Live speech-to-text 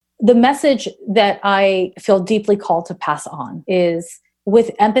the message that I feel deeply called to pass on is, with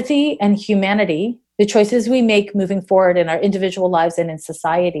empathy and humanity, the choices we make moving forward in our individual lives and in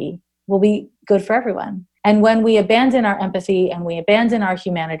society will be good for everyone. And when we abandon our empathy and we abandon our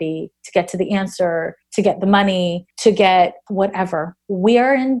humanity to get to the answer, to get the money, to get whatever, we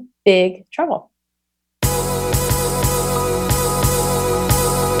are in big trouble.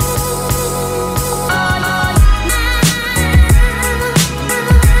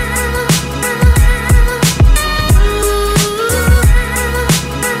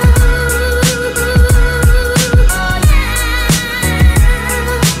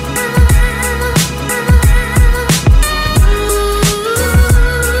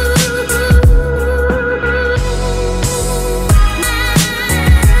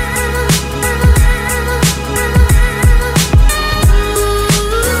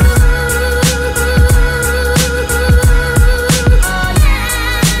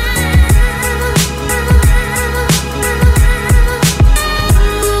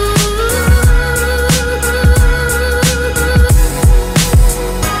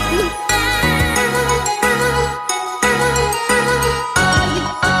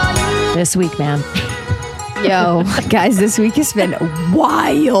 This week, man. Yo, guys, this week has been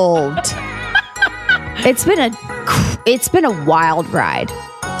wild. It's been a wild ride.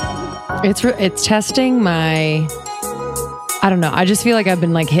 It's testing my, I don't know. I just feel like I've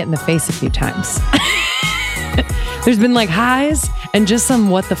been like hit in the face a few times. There's been like highs and just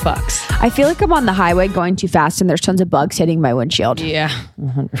some what the fucks. I feel like I'm on the highway going too fast and there's tons of bugs hitting my windshield. Yeah,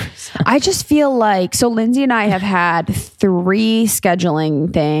 100%. I just feel like, so Lindsay and I have had 3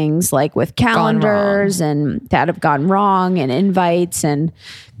 scheduling things, like with calendars and that have gone wrong, and invites and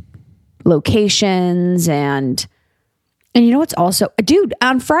locations. And you know what's also, dude,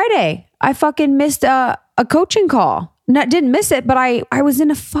 on Friday, I fucking missed a coaching call. Didn't miss it, but I was in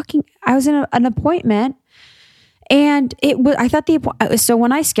an appointment. And I thought so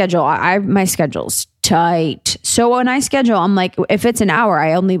when I schedule, my schedule's tight. So when I schedule, I'm like, if it's an hour,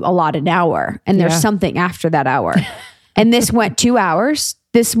 I only allot an hour, and there's something after that hour. And this went 2 hours.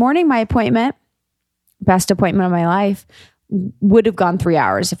 This morning, my appointment, best appointment of my life, would have gone 3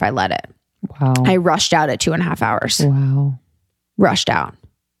 hours if I let it. Wow. I rushed out at 2.5 hours. Wow. Rushed out.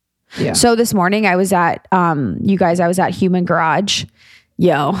 Yeah. So this morning I was at, you guys, I was at Human Garage.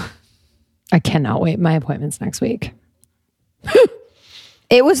 Yo. I cannot wait. My appointment's next week.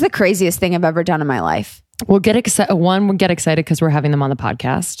 It was the craziest thing I've ever done in my life. We'll get excited. We'll get excited because we're having them on the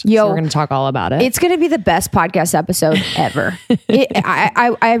podcast. Yo, so we're going to talk all about it. It's going to be the best podcast episode ever.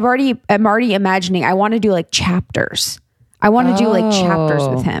 I'm already imagining. I want to do like chapters. I want to do like chapters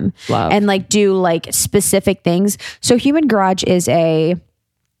with him. Love. And like do like specific things. So Human Garage is a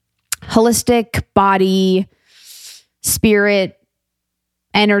holistic body, spirit,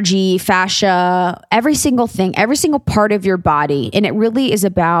 energy, fascia, every single thing, every single part of your body. And it really is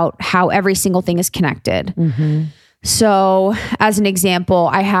about how every single thing is connected. Mm-hmm. So as an example,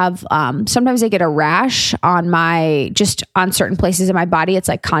 I have, sometimes I get a rash on certain places in my body. It's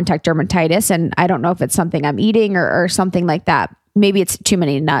like contact dermatitis. And I don't know if it's something I'm eating or something like that. Maybe it's too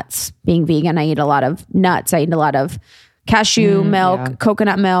many nuts. Being vegan, I eat a lot of nuts. I eat a lot of cashew milk,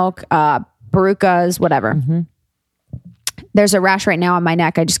 coconut milk, Barukas, whatever. Mm-hmm. There's a rash right now on my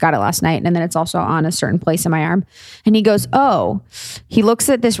neck. I just got it last night. And then it's also on a certain place in my arm. And he goes, he looks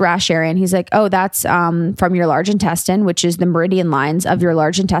at this rash area and he's like, that's from your large intestine, which is the meridian lines of your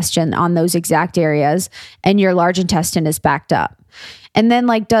large intestine on those exact areas. And your large intestine is backed up. And then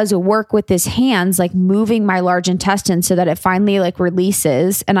like does a work with his hands, like moving my large intestine so that it finally like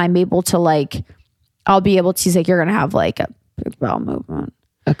releases. And I'm able to like, he's like, you're going to have like a big bowel movement.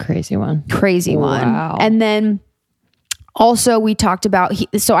 A crazy one. Wow. And then also, we talked about,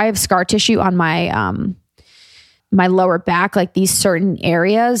 so I have scar tissue on my my lower back, like these certain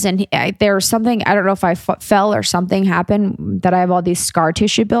areas. And there's something, I don't know if I fell or something happened that I have all these scar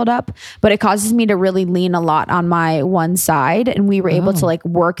tissue build up, but it causes me to really lean a lot on my one side. And we were able to like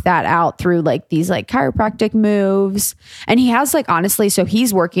work that out through like these like chiropractic moves. And he has like, honestly, so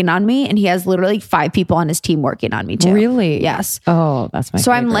he's working on me and he has literally 5 people on his team working on me too. Really? Yes. Oh, that's my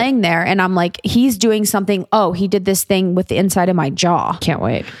So favorite. I'm laying there and I'm like, he's doing something. He did this thing with the inside of my jaw. Can't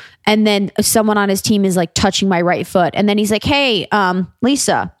wait. And then someone on his team is like touching my right foot. And then he's like, hey,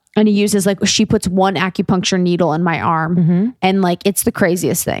 Lisa. And he uses like, she puts one acupuncture needle in my arm. Mm-hmm. And like, it's the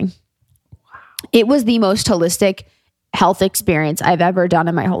craziest thing. Wow. It was the most holistic health experience I've ever done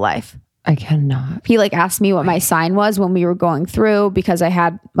in my whole life. I cannot. He like asked me what my sign was when we were going through because I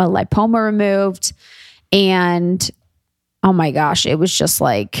had my lipoma removed. And oh my gosh, it was just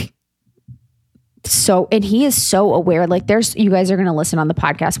like and he is so aware. Like you guys are going to listen on the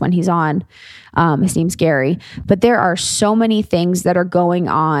podcast when he's on. His name's Gary, but there are so many things that are going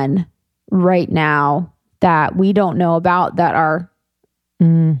on right now that we don't know about that are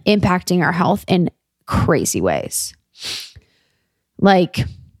impacting our health in crazy ways. Like,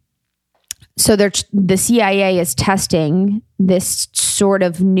 so the CIA is testing this sort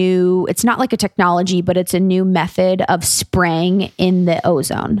of new, it's not like a technology, but it's a new method of spraying in the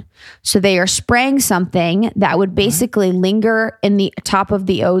ozone. So they are spraying something that would basically linger in the top of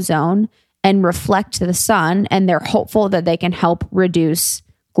the ozone and reflect the sun. And they're hopeful that they can help reduce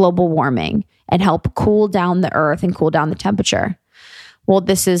global warming and help cool down the earth and cool down the temperature. Well,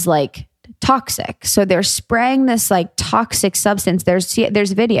 this is like toxic. So they're spraying this like toxic substance. There's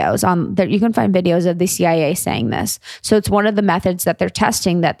videos on there. You can find videos of the CIA saying this. So it's one of the methods that they're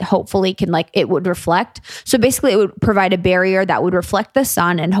testing that hopefully can it would reflect. So basically it would provide a barrier that would reflect the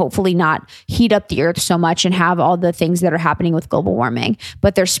sun and hopefully not heat up the earth so much and have all the things that are happening with global warming.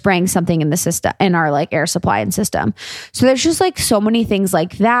 But they're spraying something in the system, in our like air supply and system. So there's just like so many things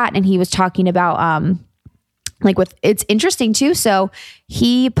like that. And he was talking about, it's interesting too. So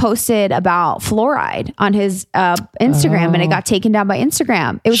he posted about fluoride on his Instagram and it got taken down by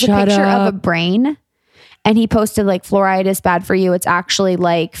Instagram. It was a picture of a brain and he posted like fluoride is bad for you. It's actually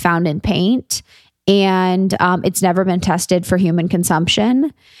like found in paint and it's never been tested for human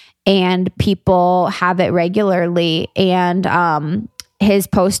consumption and people have it regularly. And his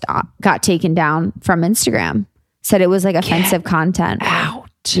post got taken down from Instagram, said it was like offensive content. Out.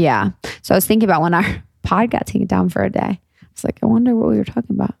 Yeah. So I was thinking about when our pod got taken down for a day. It's like, I wonder what we were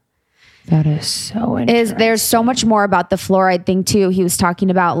talking about. That is so interesting. There's so much more about the fluoride thing too. He was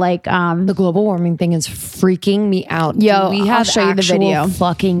talking about like the global warming thing is freaking me out. Yo, we have I'll show you the video.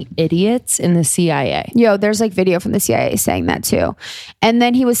 Fucking idiots in the CIA. Yo, there's like video from the CIA saying that too. And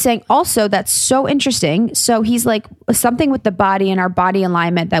then he was saying also that's so interesting. So he's like something with the body and our body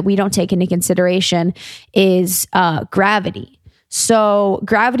alignment that we don't take into consideration is gravity. So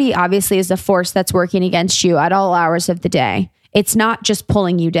gravity obviously is a force that's working against you at all hours of the day. It's not just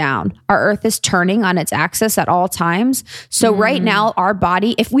pulling you down. Our earth is turning on its axis at all times. So right now, our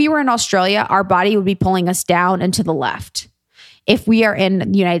body, if we were in Australia, our body would be pulling us down and to the left. If we are in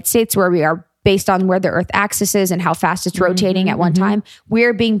the United States where we are based on where the earth axis is and how fast it's rotating at one time,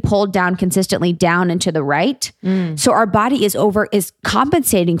 we're being pulled down consistently down and to the right. So our body is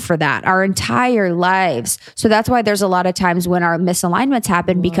compensating for that our entire lives. So that's why there's a lot of times when our misalignments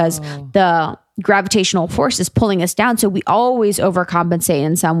happen because the gravitational force is pulling us down. So we always overcompensate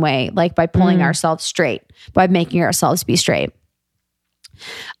in some way, like by pulling ourselves straight, by making ourselves be straight.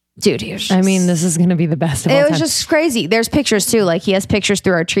 Dude, this is going to be the best of all time. It was just crazy. There's pictures too. Like he has pictures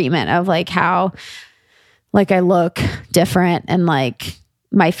through our treatment of like how like I look different and like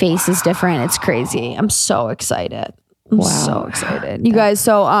my face is different. It's crazy. I'm so excited. I'm so excited. You guys,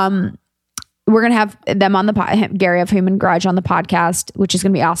 so we're going to have them on the Gary of Human Garage on the podcast, which is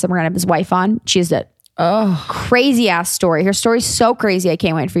going to be awesome. We're going to have his wife on. She's a crazy ass story. Her story's so crazy. I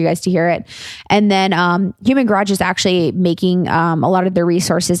can't wait for you guys to hear it. And then Human Garage is actually making a lot of their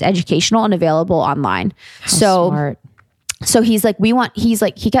resources educational and available online. Smart. So he's like,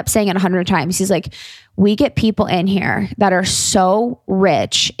 he kept saying it 100 times. He's like, we get people in here that are so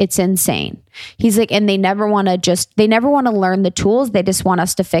rich. It's insane. He's like, and they never want to learn the tools. They just want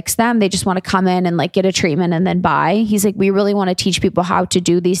us to fix them. They just want to come in and like get a treatment and then buy. He's like, we really want to teach people how to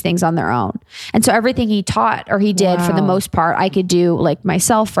do these things on their own. And so everything he taught or he did for the most part, I could do like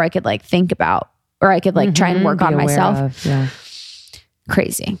myself, or I could like think about, or I could like try and work on myself. Yeah.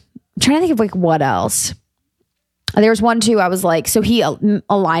 Crazy. I'm trying to think of like what else. There was one too. I was like, so he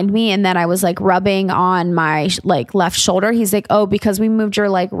aligned me and then I was like rubbing on my like left shoulder. He's like, oh, because we moved your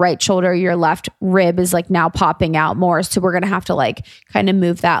like right shoulder, your left rib is like now popping out more. So we're going to have to like kind of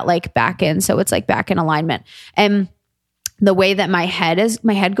move that like back in. So it's like back in alignment. And the way that my head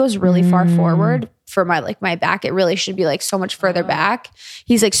goes really far forward for my back. It really should be like so much further back.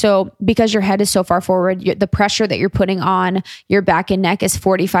 He's like, so because your head is so far forward, the pressure that you're putting on your back and neck is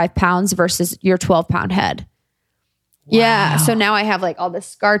 45 pounds versus your 12-pound head. Wow. Yeah. So now I have like all this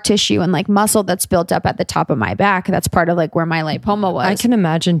scar tissue and like muscle that's built up at the top of my back. That's part of like where my lipoma was. I can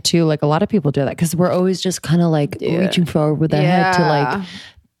imagine too, like a lot of people do that because we're always just kind of like reaching forward with our head to like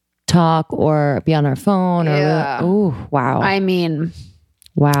talk or be on our phone or, oh, wow. I mean,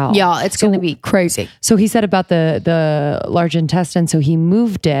 Wow. Yeah, it's going to be crazy. So he said about the large intestine. So he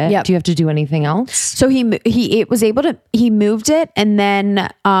moved it. Yep. Do you have to do anything else? So he moved it, and then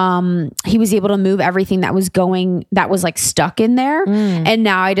he was able to move everything that was like stuck in there. And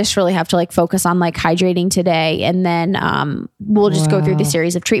now I just really have to like focus on like hydrating today, and then we'll just go through the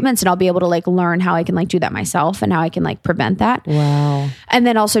series of treatments, and I'll be able to like learn how I can like do that myself and how I can like prevent that. Wow. And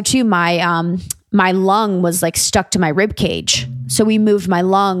then also too, my lung was like stuck to my rib cage. So we moved my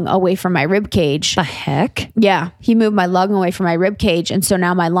lung away from my rib cage. The heck? Yeah. He moved my lung away from my rib cage. And so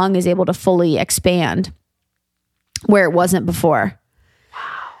now my lung is able to fully expand where it wasn't before.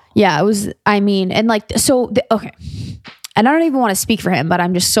 Wow. Yeah. It was, and like, okay. And I don't even want to speak for him, but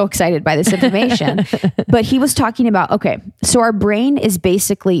I'm just so excited by this information. But he was talking about, okay, so our brain is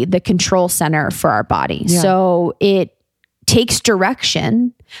basically the control center for our body. Yeah. So it takes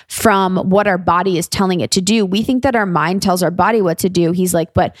direction from what our body is telling it to do. We think that our mind tells our body what to do. He's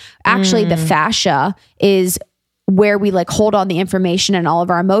like, but actually the fascia is where we like hold on the information and all of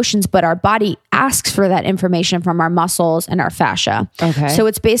our emotions, but our body asks for that information from our muscles and our fascia. Okay. So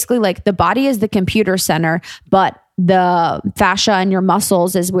it's basically like the body is the computer center, but the fascia and your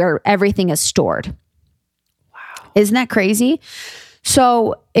muscles is where everything is stored. Wow. Isn't that crazy?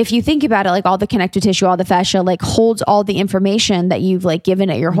 So if you think about it, like all the connective tissue, all the fascia, like holds all the information that you've like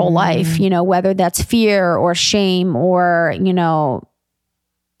given it your whole life, whether that's fear or shame or,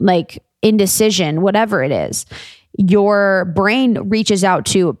 like indecision, whatever it is, your brain reaches out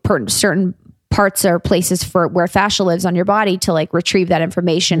to certain parts or places for where fascia lives on your body to like retrieve that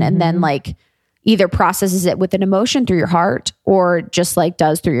information and then like either processes it with an emotion through your heart or just like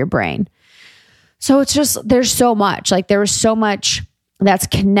does through your brain. So it's just, there's so much that's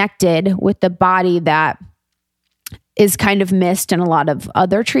connected with the body that is kind of missed in a lot of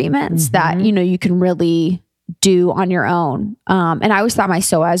other treatments that, you can really do on your own. And I always thought my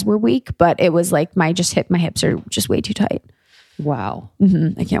psoas were weak, but it was like my hips are just way too tight. Wow.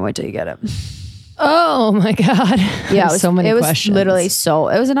 I can't wait till you get it. Oh my God. Yeah. So many questions. Literally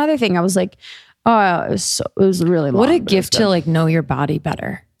it was another thing. I was like, it was really long. What a gift to like know your body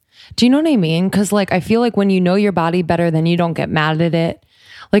better. Do you know what I mean? Because like, I feel like when you know your body better, then you don't get mad at it.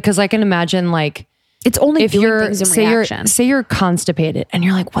 Like, because I can imagine like, it's only if doing things in reaction. Say you're constipated and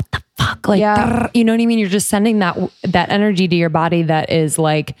you're like, what the fuck? Like, you know what I mean? You're just sending that energy to your body that is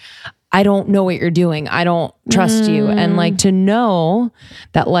like, I don't know what you're doing. I don't trust you. And like to know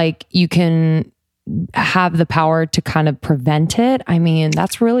that like you can have the power to kind of prevent it. I mean,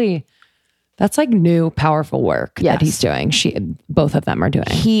 that's like new powerful work that he's doing. Both of them are doing.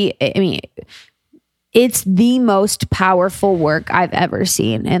 It's the most powerful work I've ever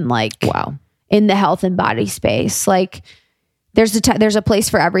seen in like, in the health and body space. Like there's a place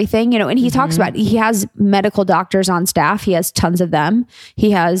for everything, and he talks about, he has medical doctors on staff. He has tons of them.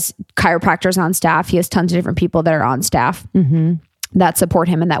 He has chiropractors on staff. He has tons of different people that are on staff that support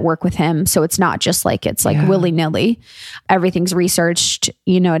him and that work with him. So it's not just like, it's like willy nilly. Everything's researched.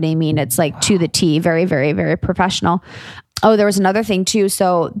 You know what I mean? It's like to the T, very, very, very professional. Oh, there was another thing too.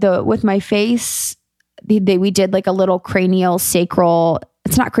 So with my face, we did like a little cranial sacral.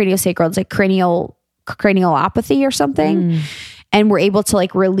 It's not cranial sacral. It's like cranialopathy or something. And we're able to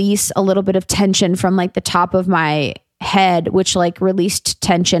like release a little bit of tension from like the top of my head, which like released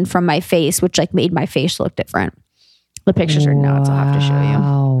tension from my face, which like made my face look different. The pictures are nuts. I'll have to show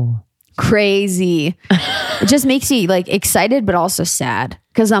you. Crazy. It just makes me like excited, but also sad.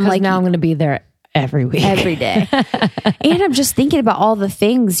 Cause I'm like, now I'm going to be there every week, every day. And I'm just thinking about all the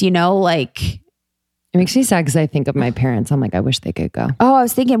things, like, it makes me sad because I think of my parents. I'm like, I wish they could go. Oh, I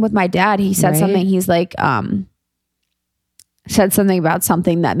was thinking with my dad, he said something. He's like, said something about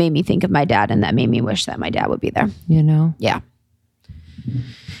something that made me think of my dad and that made me wish that my dad would be there. Yeah.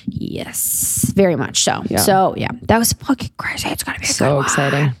 Yes, very much so. Yeah. So yeah, that was fucking crazy. It's going to be so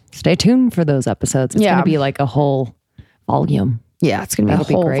exciting. Stay tuned for those episodes. It's going to be like a whole volume. Yeah, it's going to be a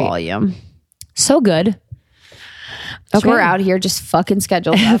whole volume. So good. So we're out here just fucking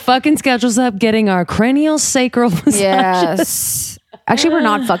schedules up. Fucking schedules up, getting our cranial sacral massages. Yes. Actually, we're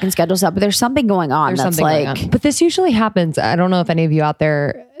not fucking schedules up, but there's something going on. There's something like, going on. But this usually happens. I don't know if any of you out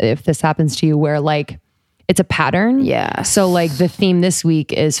there, if this happens to you, where like it's a pattern. Yeah. So like the theme this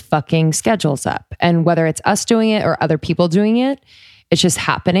week is fucking schedules up, and whether it's us doing it or other people doing it, it's just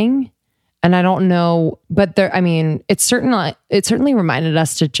happening. And I don't know, but it certainly reminded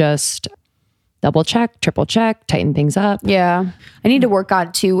us to just double check, triple check, tighten things up. Yeah. I need to work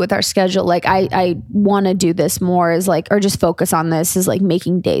on too with our schedule. Like I want to do this more is like, or just focus on this is like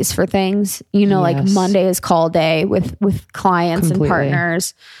making days for things, like Monday is call day with clients and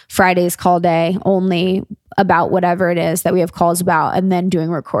partners. Friday is call day only. about whatever it is that we have calls about, and then doing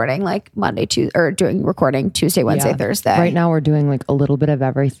recording like Monday, Tuesday, or doing recording Tuesday, Wednesday, Thursday. Right now we're doing like a little bit of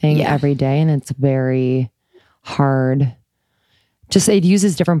everything every day, and it's very hard. Just it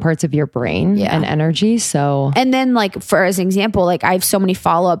uses different parts of your brain and energy. So, and then like for as an example, like I have so many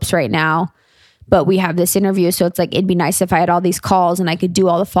follow-ups right now, but we have this interview. So it's like, it'd be nice if I had all these calls and I could do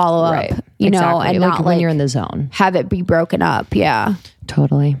all the follow-up, you know, and like not when you're in the zone, have it be broken up. Yeah,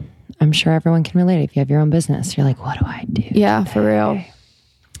 totally. I'm sure everyone can relate. If you have your own business, you're like, what do I do? Yeah, today? For real.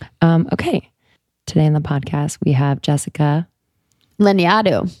 Okay. Today in the podcast, we have Jessica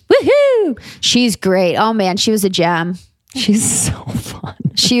Lanyadoo. Woohoo! She's great. Oh man, she was a gem. She's so fun.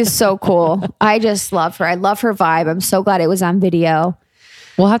 She is so cool. I just love her. I love her vibe. I'm so glad it was on video.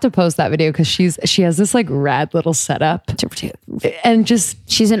 We'll have to post that video because she has this like rad little setup, and just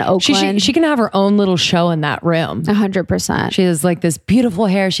she's in Oakland. She can have her own little show in that room. 100%. She has like this beautiful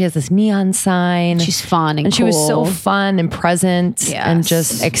hair. She has this neon sign. She's fun and cool. She was so fun and present and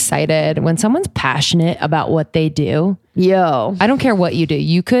just excited. When someone's passionate about what they do, I don't care what you do.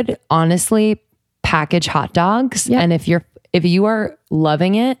 You could honestly package hot dogs, and if you are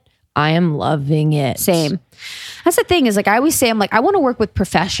loving it, I am loving it. Same. That's the thing is like, I always say, I'm like, I want to work with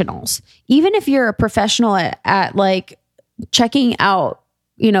professionals. Even if you're a professional at like checking out,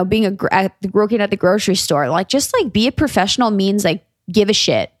 you know, working at the grocery store, like just like be a professional means like give a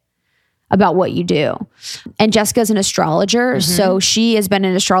shit about what you do. And Jessica's an astrologer. So she has been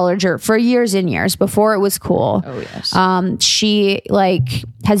an astrologer for years and years before it was cool. Oh yes. She like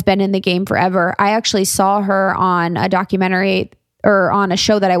has been in the game forever. I actually saw her on a documentary or on a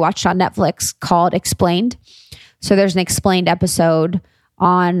show that I watched on Netflix called Explained. So there's an Explained episode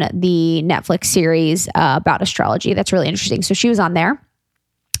on the Netflix series about astrology. That's really interesting. So she was on there.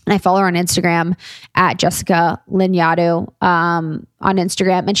 And I follow her on Instagram at Jessica Lanyadoo on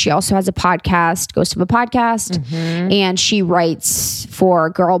Instagram. And she also has a podcast, Ghost of a Podcast. And she writes for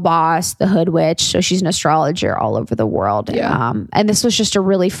Girl Boss, The Hood Witch. So she's an astrologer all over the world. And this was just a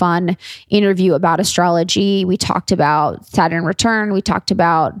really fun interview about astrology. We talked about Saturn return. We talked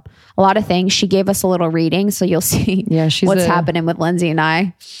about a lot of things. She gave us a little reading. So you'll see what's happening with Lindsay and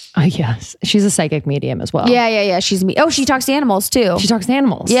I. Yes. She's a psychic medium as well. Yeah. She talks to animals too. She talks to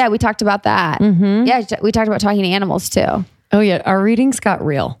animals. Yeah, we talked about that. Yeah, we talked about talking to animals too. Oh yeah, our readings got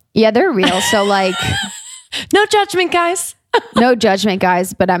real. Yeah, they're real. So like, no judgment, guys. No judgment,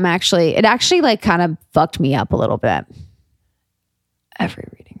 guys. But it actually like kind of fucked me up a little bit. Every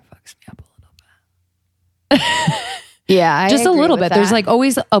reading fucks me up a little bit. Yeah, just a little bit. That. There's like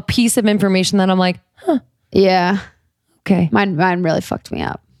always a piece of information that I'm like, huh. Yeah. Okay. Mine really fucked me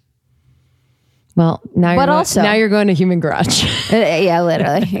up. Well, now you're going to Human Garage. Yeah,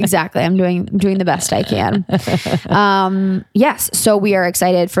 literally. Exactly. I'm doing the best I can. Yes. So we are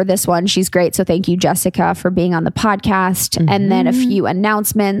excited for this one. She's great. So thank you, Jessica, for being on the podcast. And then a few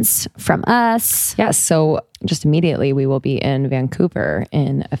announcements from us. Yes. So just immediately, we will be in Vancouver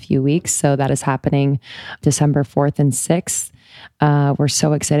in a few weeks. So that is happening December 4th and 6th. We're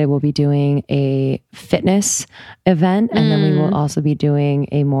so excited. We'll be doing a fitness event, and then we will also be doing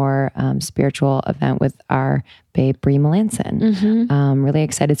a more spiritual event with our babe, Brie Melanson. Really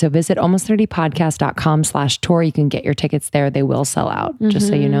excited. So visit almost30podcast.com/tour. You can get your tickets there. They will sell out, just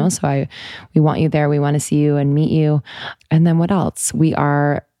so you know. So we want you there. We want to see you and meet you. And then what else? We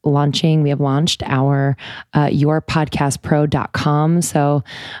have launched our yourpodcastpro.com. So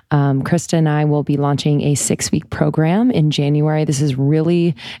Krista and I will be launching a 6-week program in January. This is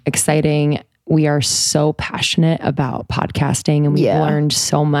really exciting. We are so passionate about podcasting, and we've learned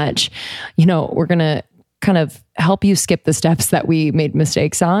so much. You know, we're going to kind of help you skip the steps that we made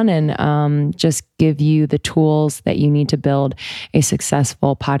mistakes on, and just give you the tools that you need to build a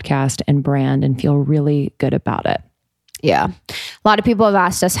successful podcast and brand and feel really good about it. Yeah. A lot of people have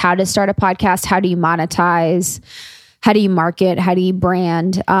asked us how to start a podcast. How do you monetize? How do you market? How do you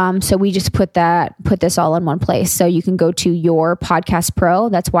brand? So we just put this all in one place. So you can go to Your Podcast Pro.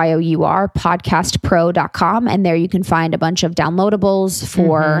 That's YOUR podcastpro.com. And there you can find a bunch of downloadables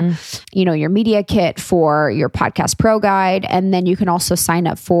for, your media kit, for your podcast pro guide. And then you can also sign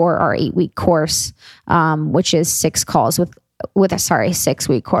up for our 8-week course, which is 6 calls with a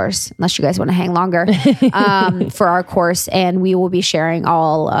 6-week course, unless you guys want to hang longer, for our course. And we will be sharing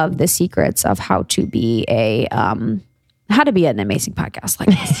all of the secrets of how to be an amazing podcast like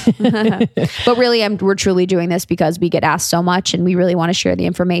this. But really, we're truly doing this because we get asked so much, and we really want to share the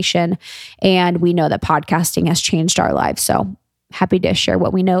information. And we know that podcasting has changed our lives. So happy to share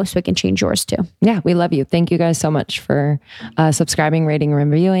what we know so it can change yours too. Yeah, we love you. Thank you guys so much for subscribing, rating,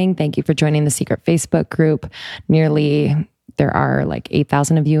 and reviewing. Thank you for joining the secret Facebook group. Nearly there are like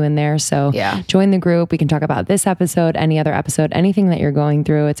 8,000 of you in there. So join the group. We can talk about this episode, any other episode, anything that you're going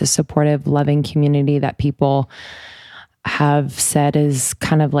through. It's a supportive, loving community that people have said is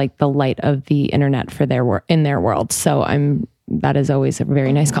kind of like the light of the internet for in their world. So that is always a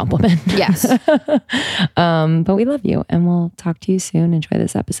very nice compliment. Yes. But we love you and we'll talk to you soon. Enjoy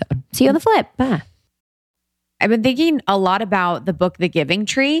this episode. See you on the flip. Bye. I've been thinking a lot about the book, The Giving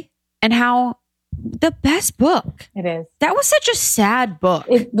Tree, and how the best book. It is. That was such a sad book.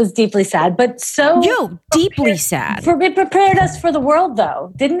 It was deeply sad, but deeply sad. It prepared us for the world,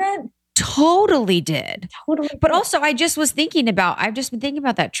 though, didn't it? Totally did. Totally. But also, I've just been thinking about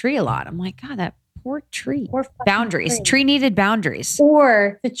that tree a lot. I'm like, God, that poor tree. Boundaries. Tree needed boundaries.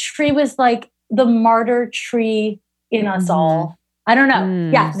 Or the tree was like the martyr tree in us all. I don't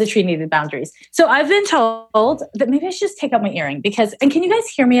know. Yeah, the tree needed boundaries. So I've been told that maybe I should just take out my earring and can you guys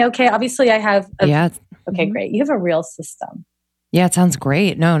hear me okay? Obviously I have okay, great. You have a real system. Yeah, it sounds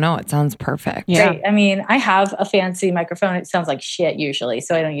great. No, it sounds perfect. Yeah. Great. I mean, I have a fancy microphone. It sounds like shit usually,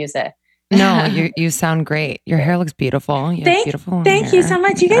 so I don't use it. No, you sound great. Your hair looks beautiful. Thank you so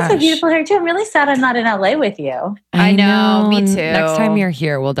much. You guys have beautiful hair too. I'm really sad I'm not in LA with you. I know, me too. Next time you're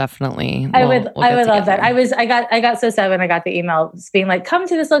here, we'll definitely. I would love that. I got so sad when I got the email being like, "Come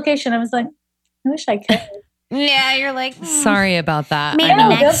to this location." I was like, I wish I could. Yeah, you're like, sorry about that. Maybe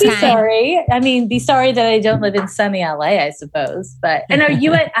next don't be sorry. I mean, be sorry that I don't live in sunny LA, I suppose. And are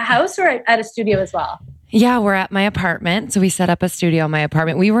you at a house or at a studio as well? Yeah, we're at my apartment. So we set up a studio in my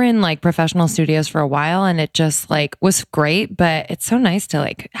apartment. We were in like professional studios for a while and it just like was great, but it's so nice to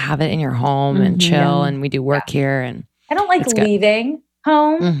like have it in your home and chill. And we do work here. And I don't like leaving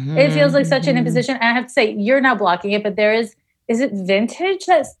home. It feels like such an imposition. And I have to say, you're now blocking it, but is it vintage,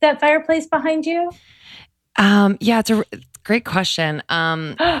 that fireplace behind you? Yeah, it's a great question.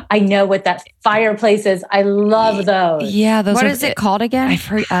 I know what that fireplace is. I love those. Yeah, those. What is it called again?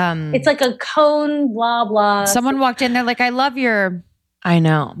 It's like a cone, blah blah. Someone walked in there like, I love your. I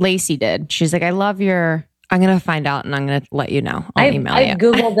know. Lacey did. She's like, I love your. I'm gonna find out and I'm gonna let you know. I'll email you. I've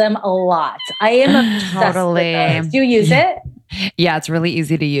Googled them a lot. I am obsessed with those. Do you use it? Yeah, it's really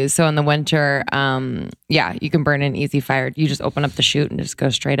easy to use. So in the winter, you can burn an easy fire. You just open up the chute and just go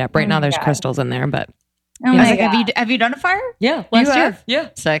straight up. Right now, there's crystals in there, but. Oh my God. Have you done a fire? Yeah, last year. Yeah,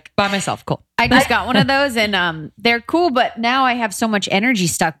 sick by myself. Cool. I just got one of those, and they're cool. But now I have so much energy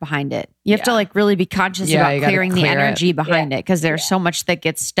stuck behind it. You have to like really be conscious about clearing the energy behind it because there's so much that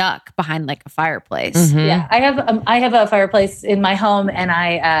gets stuck behind like a fireplace. Yeah, I have a fireplace in my home, and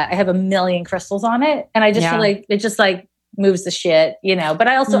I have a million crystals on it, and I just feel like it just like moves the shit, you know. But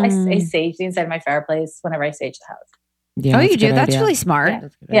I also I sage the inside of my fireplace whenever I sage the house. Yeah, you do? That's really smart. Yeah.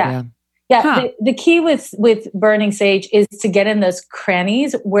 That's a good idea. Yeah, the key with burning sage is to get in those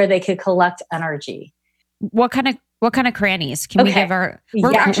crannies where they could collect energy. What kind of crannies? Can we give our?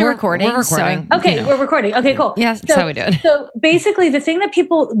 We're actually recording. We're recording. So, okay, we're recording. Okay, cool. Yeah, that's how we do it. So basically, the thing that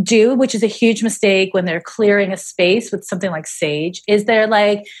people do, which is a huge mistake when they're clearing a space with something like sage, is they're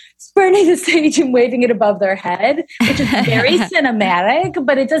like burning the sage and waving it above their head, which is very cinematic,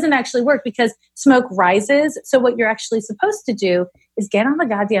 but it doesn't actually work because smoke rises. So what you're actually supposed to do is get on the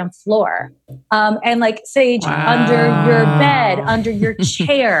goddamn floor and like sage under your bed, under your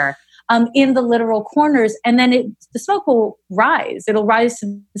chair, in the literal corners. And then the smoke will rise. It'll rise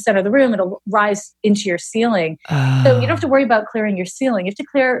to the center of the room. It'll rise into your ceiling. So you don't have to worry about clearing your ceiling. You have to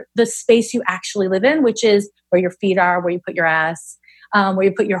clear the space you actually live in, which is where your feet are, where you put your ass, where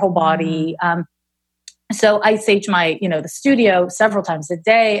you put your whole body. So I sage the studio several times a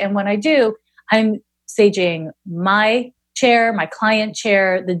day. And when I do, I'm saging my chair, my client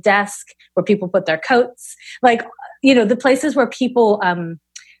chair, the desk where people put their coats, the places where people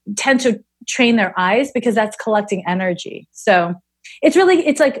tend to train their eyes because that's collecting energy. So it's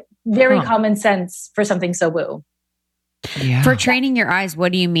like very common sense for something so woo. Yeah. For training your eyes,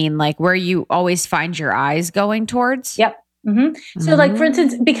 what do you mean? Like where you always find your eyes going towards? Yep. So like, for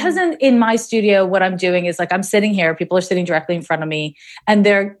instance, because in my studio, what I'm doing is like, I'm sitting here, people are sitting directly in front of me and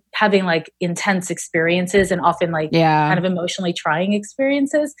they're having like intense experiences and often like kind of emotionally trying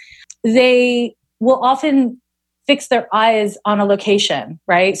experiences. They will often fix their eyes on a location,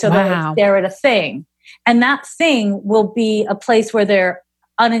 right? So they'll like stare at a thing, and that thing will be a place where they're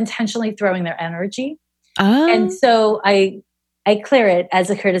unintentionally throwing their energy. And so I clear it as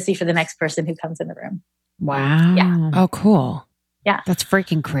a courtesy for the next person who comes in the room. Wow. Yeah. Oh, cool. Yeah. That's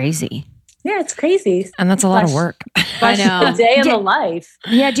freaking crazy. Yeah, it's crazy. And that's a lot of work. I know. The day of the life.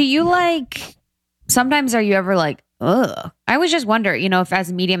 Yeah. Do you sometimes are you ever like, ugh? I always just wonder, if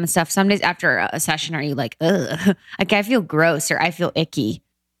as a medium and stuff, some days after a session, are you like, ugh, like I feel gross or I feel icky?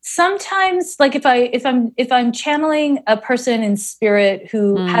 sometimes, like if I'm channeling a person in spirit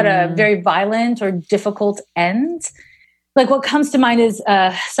who had a very violent or difficult end, like what comes to mind is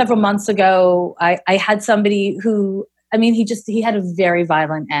several months ago, I had somebody who, I mean, he had a very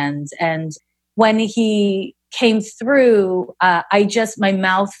violent end. And when he came through, my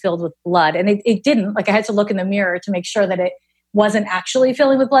mouth filled with blood, and it didn't, like I had to look in the mirror to make sure that it wasn't actually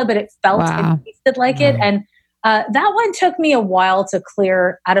filling with blood, but it felt and tasted like it. And that one took me a while to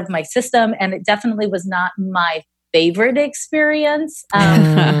clear out of my system. And it definitely was not my favorite experience.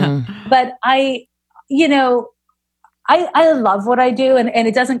 But I love what I do, and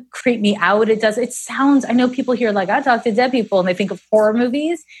it doesn't creep me out. It sounds, I know people hear like, I talk to dead people and they think of horror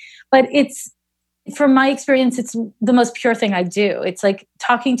movies, but from my experience, it's the most pure thing I do. It's like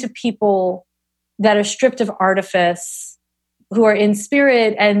talking to people that are stripped of artifice, who are in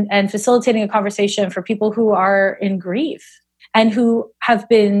spirit, and facilitating a conversation for people who are in grief, and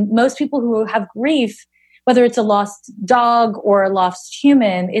most people who have grief, whether it's a lost dog or a lost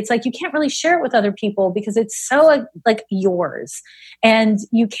human, it's like you can't really share it with other people because it's so like yours. And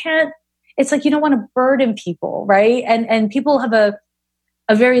you can't, it's like you don't want to burden people, right? And people have a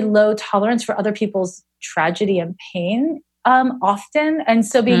very low tolerance for other people's tragedy and pain often. And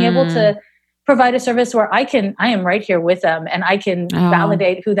so being able to provide a service where I am right here with them, and I can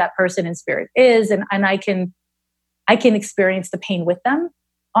validate who that person in spirit is, and I can experience the pain with them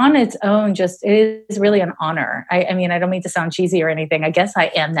on its own just is really an honor. I mean, I don't mean to sound cheesy or anything. I guess I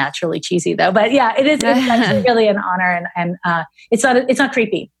am naturally cheesy though, but yeah, it's actually really an honor, and it's not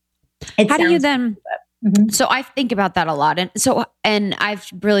creepy. How do you then? So I think about that a lot. And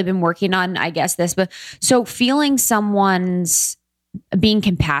I've really been working on, I guess but so feeling someone's being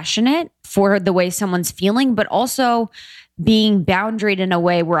compassionate for the way someone's feeling, but also being boundaried in a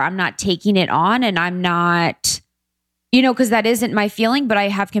way where I'm not taking it on, and I'm not, because that isn't my feeling, but I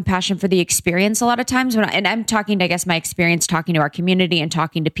have compassion for the experience a lot of times and I'm talking, I guess my experience talking to our community and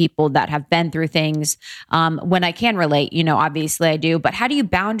talking to people that have been through things, when I can relate, obviously I do, but how do you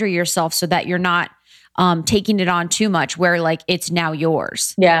boundary yourself so that you're not taking it on too much where like it's now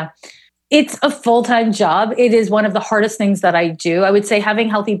yours? Yeah. It's a full-time job. It is one of the hardest things that I do. I would say having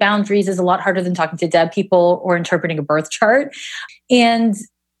healthy boundaries is a lot harder than talking to dead people or interpreting a birth chart. And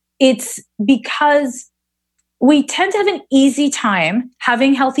it's because we tend to have an easy time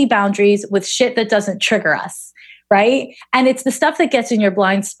having healthy boundaries with shit that doesn't trigger us, right? And it's the stuff that gets in your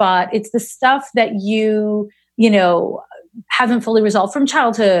blind spot. It's the stuff that you haven't fully resolved from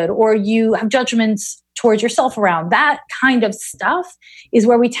childhood, or you have judgments towards yourself around. That kind of stuff is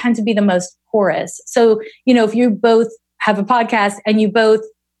where we tend to be the most porous. So, if you both have a podcast and you both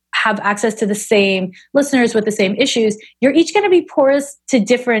have access to the same listeners with the same issues, you're each going to be porous to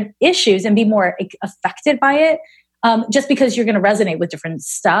different issues and be more affected by it, just because you're going to resonate with different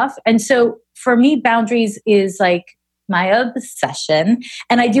stuff. And so for me, boundaries is like my obsession,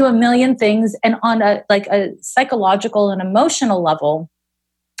 and I do a million things. And on a psychological and emotional level,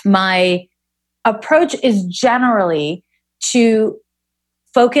 my approach is generally to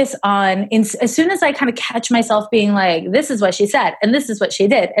focus on, as soon as I kind of catch myself being like, this is what she said, and this is what she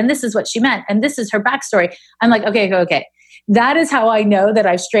did, and this is what she meant, and this is her backstory, I'm like, okay. That is how I know that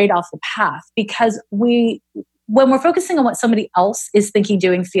I've strayed off the path, because when we're focusing on what somebody else is thinking,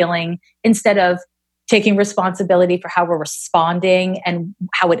 doing, feeling, instead of taking responsibility for how we're responding and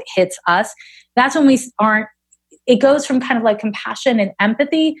how it hits us, that's when it goes from kind of like compassion and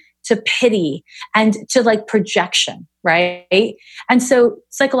empathy to pity and to like projection, right? And so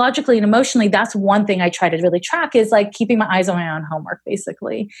psychologically and emotionally, that's one thing I try to really track, is like keeping my eyes on my own homework,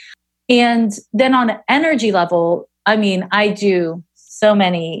 basically. And then on an energy level, I mean, I do so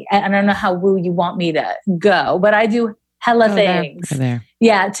many, and I don't know how woo you want me to go, but I do hella things. There.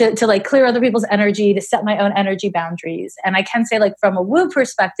 Yeah, to like clear other people's energy, to set my own energy boundaries. And I can say, like, from a woo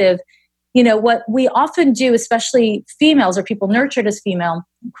perspective, what we often do, especially females or people nurtured as female,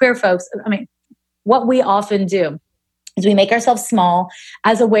 queer folks, I mean, what we often do is we make ourselves small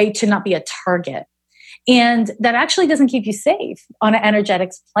as a way to not be a target. And that actually doesn't keep you safe on an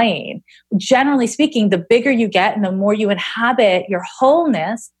energetics plane. Generally speaking, the bigger you get and the more you inhabit your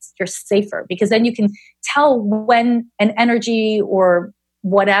wholeness, you're safer, because then you can tell when an energy or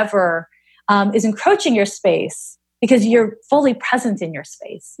whatever is encroaching your space, because you're fully present in your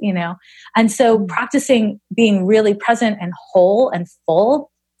space, And so practicing being really present and whole and full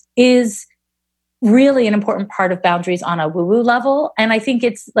is really an important part of boundaries on a woo-woo level. And I think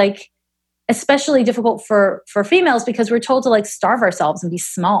it's like especially difficult for females, because we're told to like starve ourselves and be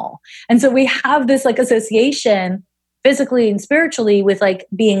small. And so we have this like association physically and spiritually with like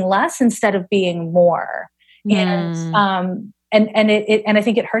being less instead of being more. And and I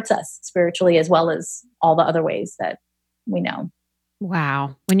think it hurts us spiritually as well as all the other ways that we know.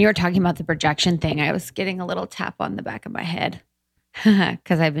 Wow. When you were talking about the projection thing, I was getting a little tap on the back of my head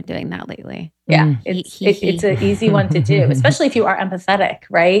because I've been doing that lately. Yeah, it's an easy one to do, especially if you are empathetic,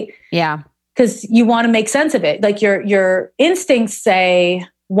 right? Yeah, because you want to make sense of it. Like your instincts say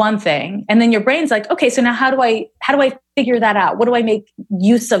one thing, and then your brain's like, okay, so now how do I figure that out? What do I make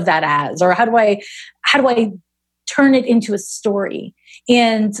use of that as, or how do I turn it into a story?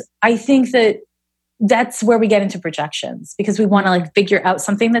 And I think that's where we get into projections, because we want to like figure out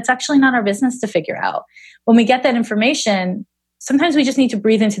something that's actually not our business to figure out. When we get that information, sometimes we just need to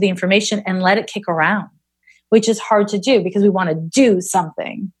breathe into the information and let it kick around, which is hard to do because we want to do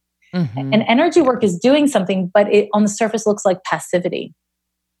something. Mm-hmm. And energy work is doing something, but it on the surface looks like passivity.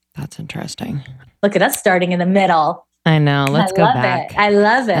 That's interesting. Look at us starting in the middle. I know. Let's go back. I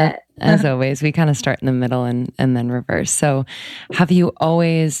love it. As always, we kind of start in the middle and then reverse. So have you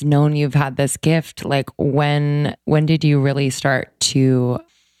always known you've had this gift? Like when did you really start to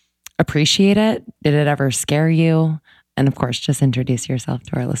appreciate it? Did it ever scare you? And of course, just introduce yourself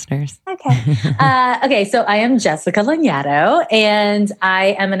to our listeners. Okay. Okay. So I am Jessica Lanyadoo, and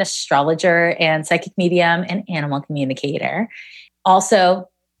I am an astrologer and psychic medium and animal communicator. Also,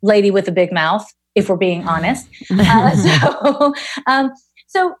 lady with a big mouth, if we're being honest.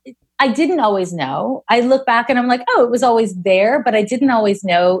 So I didn't always know. I look back and I'm like, oh, it was always there, but I didn't always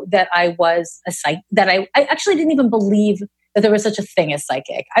know that I was a psychic, that I actually didn't even believe that there was such a thing as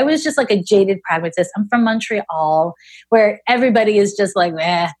psychic. I was just like a jaded pragmatist. I'm from Montreal, where everybody is just like,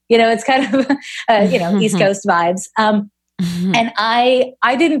 it's kind of, East Coast vibes. And I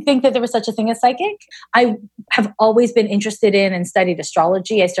didn't think that there was such a thing as psychic. I have always been interested in and studied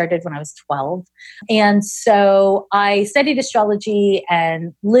astrology. I started when I was 12. And so I studied astrology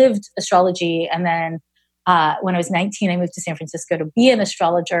and lived astrology. And then when I was 19, I moved to San Francisco to be an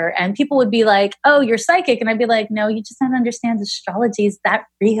astrologer. And people would be like, oh, you're psychic. And I'd be like, no, you just don't understand. Astrology is that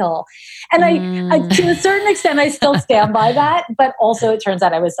real. And I, to a certain extent, I still stand by that. But also it turns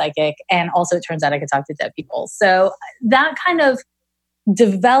out I was psychic. And also it turns out I could talk to dead people. So that kind of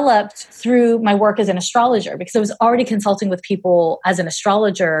developed through my work as an astrologer, because I was already consulting with people as an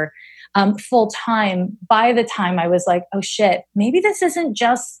astrologer full time by the time I was like, oh shit, maybe this isn't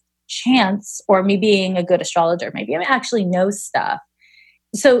just chance or me being a good astrologer. Maybe I actually know stuff.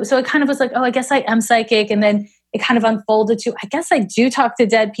 So it kind of was like, oh, I guess I am psychic. And then it kind of unfolded to, I guess I do talk to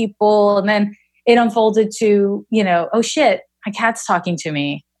dead people. And then it unfolded to, oh shit, my cat's talking to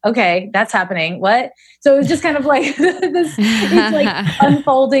me. Okay, that's happening. What? So it was just kind of like this, it's like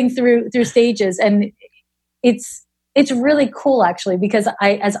unfolding through stages. And it's really cool actually, because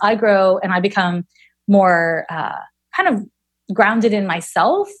as I grow and I become more kind of grounded in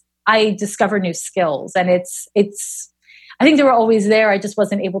myself, I discover new skills, and it's, I think they were always there. I just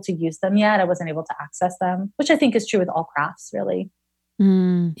wasn't able to use them yet. I wasn't able to access them, which I think is true with all crafts, really.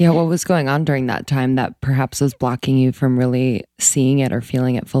 Yeah. What was going on during that time that perhaps was blocking you from really seeing it or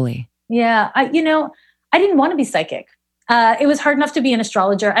feeling it fully? Yeah. I didn't want to be psychic. It was hard enough to be an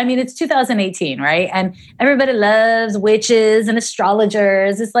astrologer. I mean, it's 2018, right? And everybody loves witches and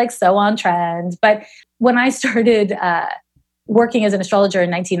astrologers. It's like so on trend. But when I started, working as an astrologer in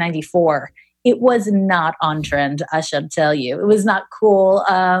 1994, it was not on trend, I should tell you. It was not cool,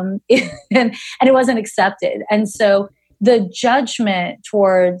 and it wasn't accepted. And so the judgment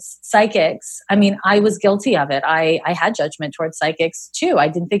towards psychics, I mean, I was guilty of it. I had judgment towards psychics too. I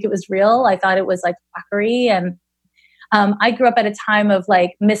didn't think it was real. I thought it was like fuckery. And I grew up at a time of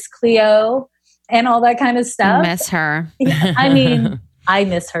like Miss Cleo and all that kind of stuff. Miss her. I mean, I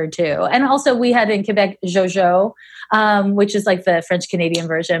miss her too. And also we had in Quebec, Jojo, which is like the French-Canadian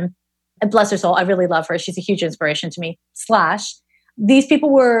version. And bless her soul, I really love her. She's a huge inspiration to me. These people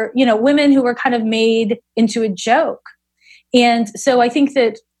were, women who were kind of made into a joke. And so I think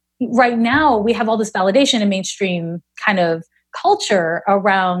that right now we have all this validation in mainstream kind of culture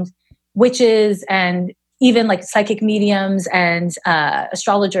around witches and even like psychic mediums and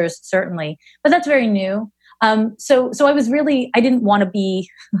astrologers, certainly. But that's very new. So I was really, I didn't want to be,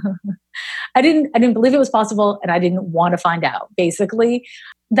 I didn't believe it was possible, and I didn't want to find out, basically.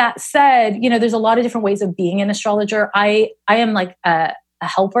 That said, there's a lot of different ways of being an astrologer. I am like a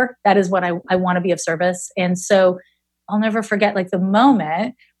helper. That is what I want to be of service. And so I'll never forget like the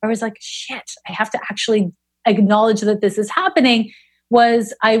moment where I was like, shit, I have to actually acknowledge that this is happening.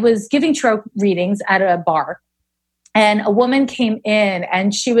 I was giving tarot readings at a bar, and a woman came in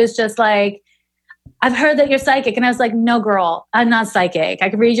and she was just like, I've heard that you're psychic. And I was like, no, girl, I'm not psychic. I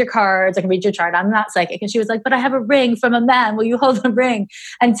can read your cards. I can read your chart. I'm not psychic. And she was like, but I have a ring from a man. Will you hold the ring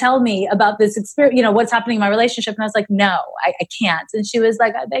and tell me about this experience? You know, what's happening in my relationship? And I was like, no, I can't. And she was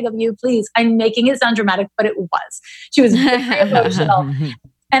like, I beg of you, please. I'm making it sound dramatic, but it was. She was very emotional.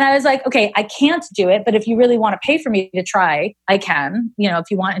 And I was like, okay, I can't do it, but if you really want to pay for me to try, I can, you know,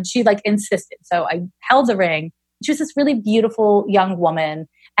 if you want. And she like insisted. So I held the ring. She was this really beautiful young woman.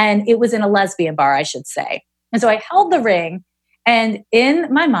 And it was in a lesbian bar, I should say. And so I held the ring, and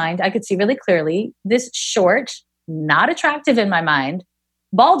in my mind, I could see really clearly this short, not attractive in my mind,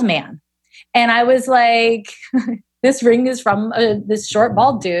 bald man. And I was like, this ring is from this short,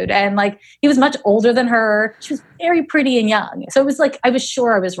 bald dude. And like, he was much older than her. She was very pretty and young. So it was like, I was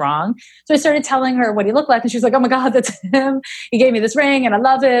sure I was wrong. So I started telling her what he looked like. And she was like, oh my God, that's him. He gave me this ring and I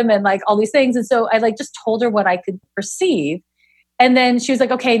love him and like all these things. And so I like just told her what I could perceive. And then she was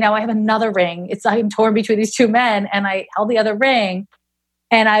like, okay, now I have another ring. I'm torn between these two men. And I held the other ring.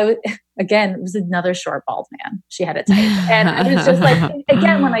 And again, it was another short, bald man. She had it tight. And I was just like,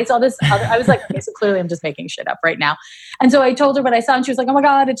 again, when I saw this other, I was like, okay, so clearly I'm just making shit up right now. And so I told her what I saw, and she was like, oh my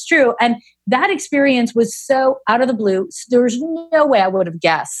God, it's true. And that experience was so out of the blue. There was no way I would have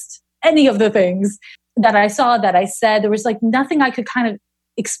guessed any of the things that I saw, that I said. There was like nothing I could kind of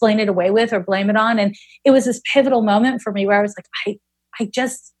explain it away with or blame it on. And it was this pivotal moment for me where I was like,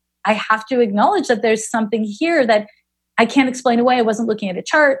 I have to acknowledge that there's something here that I can't explain away. I wasn't looking at a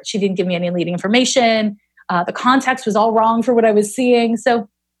chart. She didn't give me any leading information. The context was all wrong for what I was seeing. So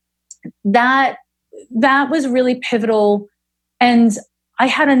that was really pivotal. And I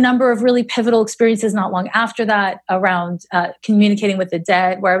had a number of really pivotal experiences not long after that around communicating with the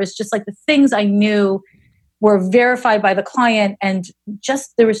dead, where I was just like, the things I knew were verified by the client, and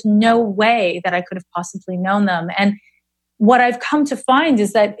just there was no way that I could have possibly known them. And what I've come to find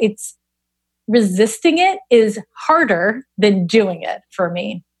is that it's resisting it is harder than doing it for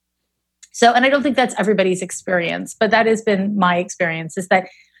me. So, and I don't think that's everybody's experience, but that has been my experience, is that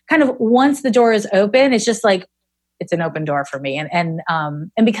kind of once the door is open, it's just like, it's an open door for me. And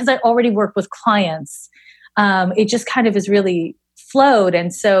because I already work with clients, it just kind of has really flowed.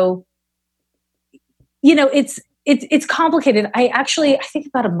 And so, you know, it's complicated. I think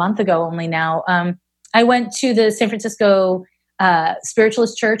about a month ago only now, I went to the San Francisco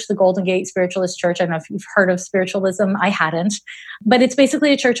Spiritualist Church, the Golden Gate Spiritualist Church. I don't know if you've heard of spiritualism. I hadn't, but it's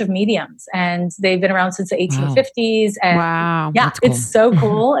basically a church of mediums, and they've been around since the 1850s. And wow, yeah, cool. It's so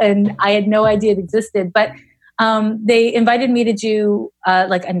cool. And I had no idea it existed, but they invited me to do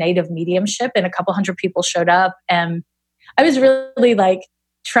like a night of mediumship, and a couple hundred people showed up, and I was really like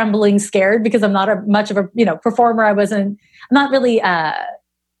trembling, scared, because I'm not much of a performer. I'm not really.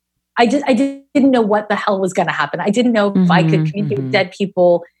 I didn't know what the hell was going to happen. I didn't know if I could communicate with dead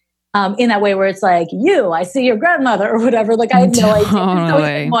people in that way, where it's like, I see your grandmother or whatever. Like, I had no idea. It's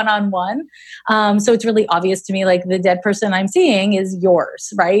always one-on-one. So it's really obvious to me, like, the dead person I'm seeing is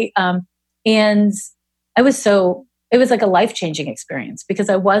yours, right? And it was like a life-changing experience, because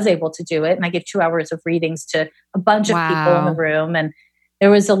I was able to do it. And I gave 2 hours of readings to a bunch of people in the room. And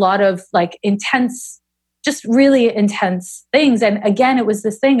there was a lot of like intense, just really intense things. And again, it was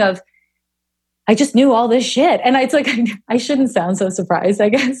this thing of, I just knew all this shit. And it's like, I shouldn't sound so surprised, I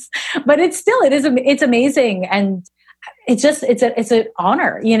guess, but it's amazing. And it's an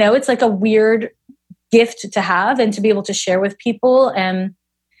honor, it's like a weird gift to have and to be able to share with people. And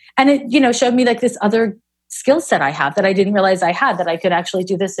it, showed me like this other skill set I have that I didn't realize I had, that I could actually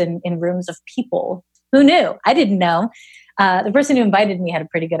do this in rooms of people. Who knew? I didn't know. The person who invited me had a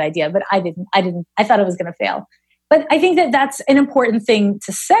pretty good idea, but I didn't. I thought it was going to fail. But I think that that's an important thing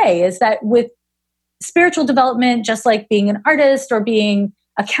to say, is that with spiritual development, just like being an artist or being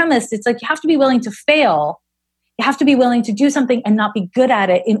a chemist, it's like you have to be willing to fail. You have to be willing to do something and not be good at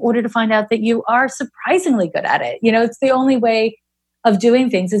it in order to find out that you are surprisingly good at it. It's the only way of doing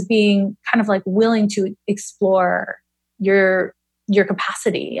things, is being kind of like willing to explore your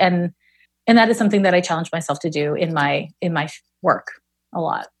capacity. And that is something that I challenge myself to do in my work a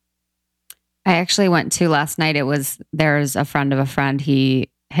lot. I actually went to last night. There's a friend of a friend. He's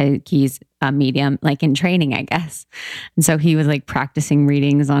a medium, like in training, I guess. And so he was like practicing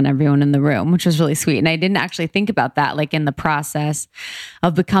readings on everyone in the room, which was really sweet. And I didn't actually think about that, like in the process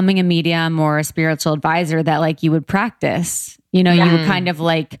of becoming a medium or a spiritual advisor, that like you would practice You know, you Yeah. would kind of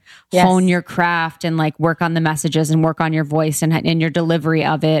like Yes. hone your craft and like work on the messages and work on your voice and your delivery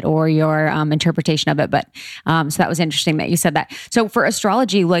of it or your interpretation of it. But so that was interesting that you said that. So for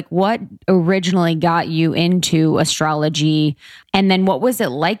astrology, like what originally got you into astrology? And then what was it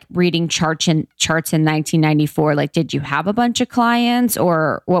like reading charts in 1994? Like, did you have a bunch of clients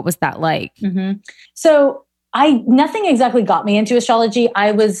or what was that like? Mm-hmm. So nothing exactly got me into astrology. I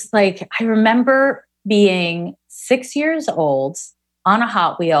remember being 6 years old on a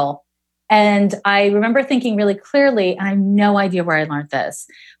Hot Wheel. And I remember thinking really clearly, and I have no idea where I learned this,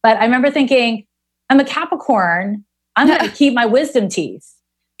 but I remember thinking, I'm a Capricorn. I'm going to keep my wisdom teeth.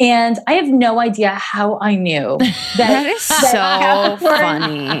 And I have no idea how I knew That is so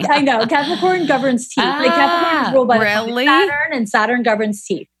funny. I know. Capricorn governs teeth. Capricorn is ruled by really? Saturn, and Saturn governs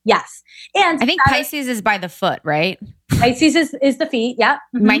teeth. Yes. And I think Saturn, Pisces is by the foot, right? Pisces is the feet. Yeah.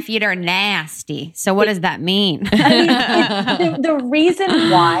 Mhm. My feet are nasty. So what does that mean? I mean, the reason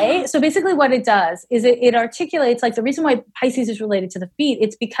why, so basically what it does is it articulates, like the reason why Pisces is related to the feet,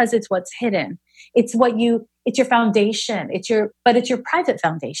 it's because it's what's hidden. It's your foundation. It's your private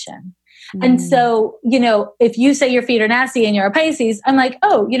foundation. And so, if you say your feet are nasty and you're a Pisces, I'm like,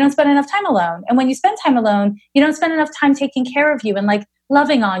 oh, you don't spend enough time alone. And when you spend time alone, you don't spend enough time taking care of you and like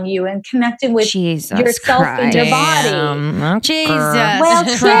loving on you and connecting with yourself and your body. Jesus Well,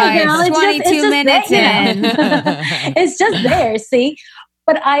 Christ. girl, 22 minutes in. It's just there, see?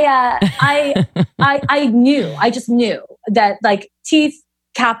 But I just knew that like teeth,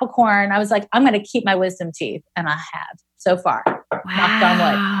 Capricorn, I was like, I'm going to keep my wisdom teeth. And I have so far. Knocked on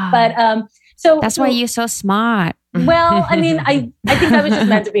wood. But that's why you're so smart. Well, I mean, I think I was just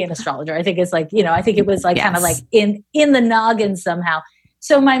meant to be an astrologer. I think it's like, I think it was like kind of like in the noggin somehow.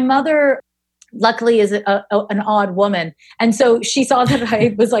 So my mother, luckily, is an odd woman. And so she saw that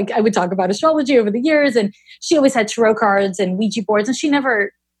I was like, I would talk about astrology over the years. And she always had tarot cards and Ouija boards. And she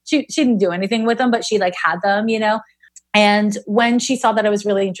didn't do anything with them, but she like had them, And when she saw that I was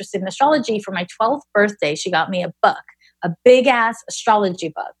really interested in astrology, for my 12th birthday, she got me a book, a big ass astrology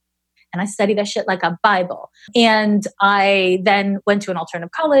book. And I studied that shit like a Bible. And I then went to an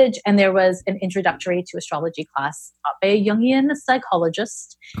alternative college, and there was an introductory to astrology class taught by a Jungian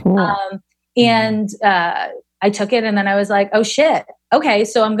psychologist. Cool. I took it, and then I was like, oh shit, okay,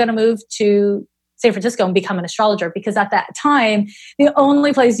 so I'm going to move to San Francisco and become an astrologer, because at that time, the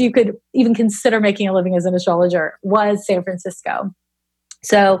only place you could even consider making a living as an astrologer was San Francisco.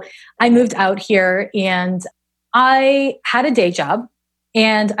 So I moved out here, and I had a day job.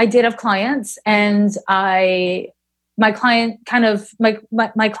 And I did have clients, and my clients kind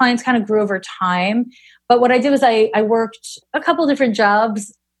of grew over time. But what I did was I worked a couple different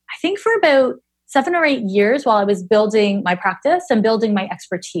jobs, I think for about 7 or 8 years while I was building my practice and building my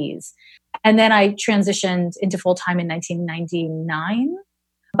expertise. And then I transitioned into full-time in 1999.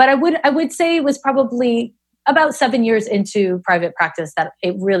 But I would say it was probably about 7 years into private practice that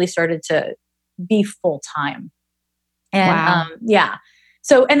it really started to be full-time. And wow.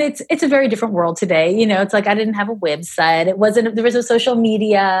 So, and it's a very different world today. It's like I didn't have a website. There was no social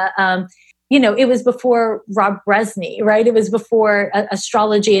media. It was before Rob Bresney, right? It was before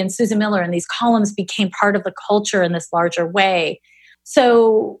astrology and Susan Miller, and these columns became part of the culture in this larger way.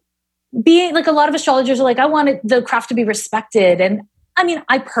 So being like, a lot of astrologers are like, I want the craft to be respected. And I mean,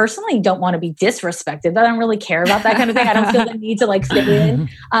 I personally don't want to be disrespected. I don't really care about that kind of thing. I don't feel the need to like fit in.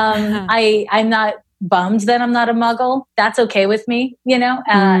 I'm not bummed that I'm not a muggle. That's okay with me, and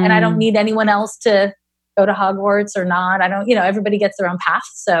I don't need anyone else to go to Hogwarts or not. I don't, everybody gets their own path.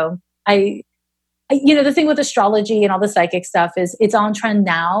 So I the thing with astrology and all the psychic stuff is it's on trend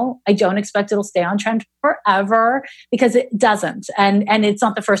now. I don't expect it'll stay on trend forever, because it doesn't. And it's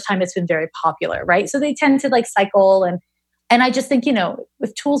not the first time it's been very popular, right? So they tend to like cycle, and I just think,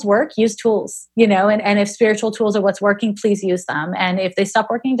 if tools work, use tools, and if spiritual tools are what's working, please use them. And if they stop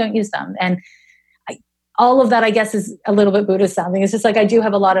working, don't use them. And all of that, I guess, is a little bit Buddhist sounding. It's just like I'd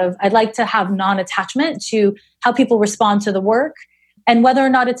like to have non-attachment to how people respond to the work and whether or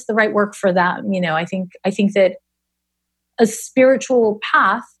not it's the right work for them. I think that a spiritual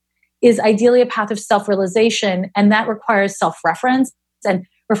path is ideally a path of self-realization, and that requires self-reference and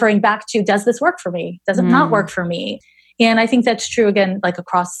referring back to, does this work for me? Does it not work for me? And I think that's true, again, like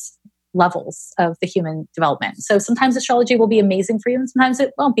across levels of the human development. So sometimes astrology will be amazing for you, and sometimes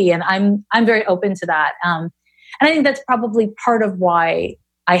it won't be. And I'm very open to that. And I think that's probably part of why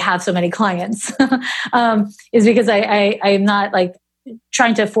I have so many clients, is because I'm not like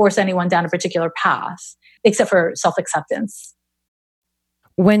trying to force anyone down a particular path, except for self-acceptance.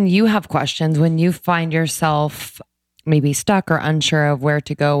 When you have questions, when you find yourself maybe stuck or unsure of where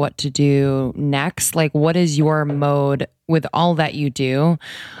to go, what to do next, like what is your mode with all that you do?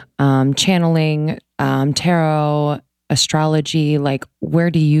 Channeling, tarot, astrology, like where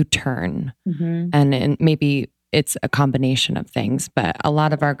do you turn? And maybe it's a combination of things, but a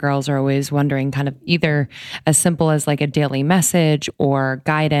lot of our girls are always wondering kind of either as simple as like a daily message or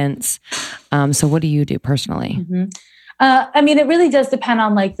guidance. So what do you do personally? I mean, it really does depend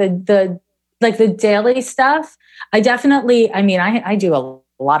on like the daily stuff. I do a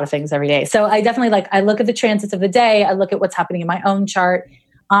lot of things every day. So I definitely I look at the transits of the day. I look at what's happening in my own chart.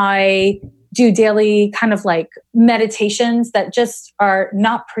 I do daily kind of like meditations that just are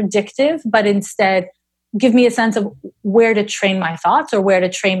not predictive, but instead give me a sense of where to train my thoughts or where to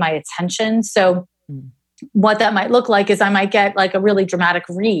train my attention. So what that might look like is I might get like a really dramatic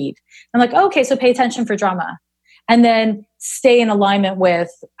read. I'm like, okay, so pay attention for drama. And then stay in alignment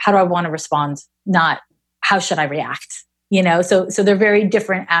with how do I want to respond, not how should I react, So they're very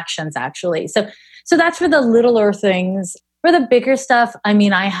different actions actually. So that's for the littler things. For the bigger stuff, I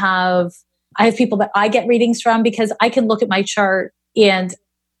mean, I have people that I get readings from because I can look at my chart and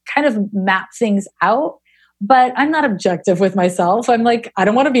kind of map things out, but I'm not objective with myself. I'm like, I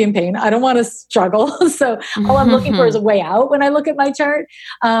don't want to be in pain. I don't want to struggle. So all I'm looking for is a way out when I look at my chart,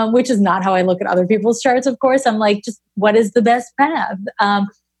 which is not how I look at other people's charts, of course. I'm like, just what is the best path?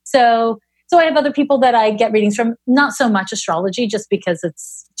 So I have other people that I get readings from, not so much astrology, just because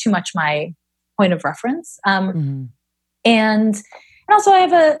it's too much my point of reference. And also I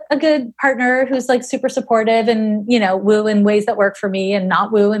have a good partner who's like super supportive and, woo in ways that work for me and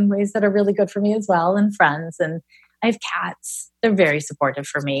not woo in ways that are really good for me as well. And friends. And I have cats. They're very supportive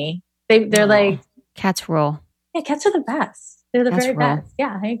for me. They're like... Cats rule. Yeah, cats are the best. They're the very best.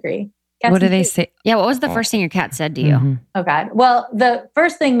 Yeah, I agree. Cats what do they say? Yeah, what was the first thing your cat said to you? Oh God. Well, the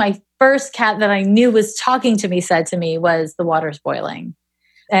first thing my first cat that I knew was talking to me said to me was the water's boiling.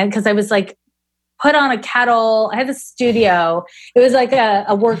 And because I was like, put on a kettle. I had a studio. It was like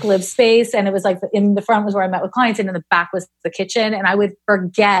a work live space. And it was like in the front was where I met with clients and in the back was the kitchen. And I would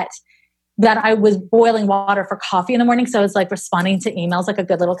forget that I was boiling water for coffee in the morning. So I was like responding to emails like a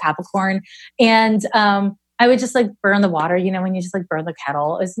good little Capricorn. And I would just like burn the water, when you just like burn the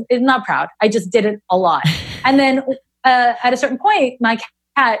kettle. It's not proud. I just did it a lot. And then at a certain point, my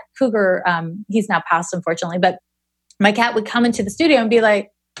cat, Cougar, he's now passed unfortunately, but my cat would come into the studio and be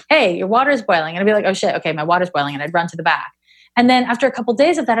like, hey, your water's boiling. And I'd be like, oh shit, okay, my water's boiling. And I'd run to the back. And then after a couple of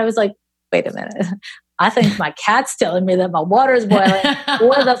days of that, I was like, wait a minute. I think my cat's telling me that my water's boiling.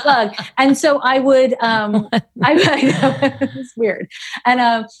 What the fuck? And so I would, I know, it's weird. And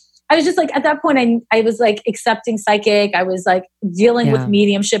I was just like, at that point, I was like accepting psychic. I was like dealing with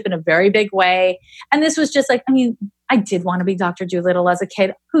mediumship in a very big way. And this was just like, I did want to be Dr. Dolittle as a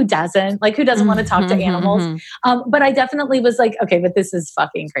kid. Who doesn't? Like, who doesn't want to talk to animals? But I definitely was like, okay, but this is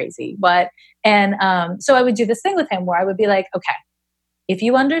fucking crazy. And so I would do this thing with him where I would be like, okay, if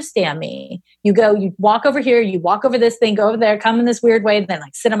you understand me, you walk over here, you walk over this thing, go over there, come in this weird way, and then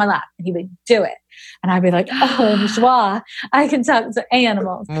like sit on my lap. And he would do it. And I'd be like, oh, joie, I can talk to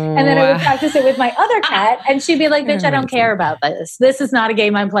animals. And then I would practice it with my other cat. And she'd be like, bitch, I don't care about this. This is not a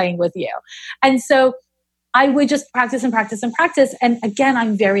game I'm playing with you. And so I would just practice and practice and practice. And again,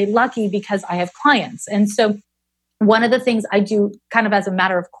 I'm very lucky because I have clients. And so one of the things I do kind of as a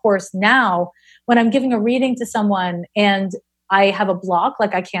matter of course now, when I'm giving a reading to someone and I have a block,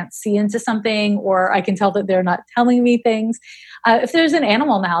 like I can't see into something or I can tell that they're not telling me things. If there's an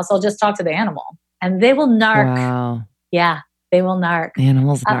animal in the house, I'll just talk to the animal and they will narc. Wow. Yeah, they will narc.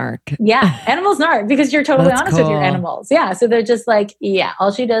 Animals narc. Yeah, animals narc because you're totally honest with your cool. animals. Yeah, so they're just like, yeah,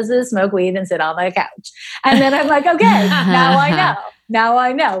 all she does is smoke weed and sit on my couch. And then I'm like, okay, now I know. Now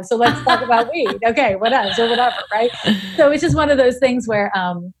I know. So let's talk about weed. Okay, what else or whatever, right? So it's just one of those things where,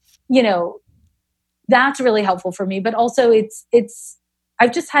 that's really helpful for me. But also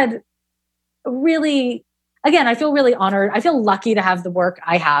I've just had really, again, I feel really honored. I feel lucky to have the work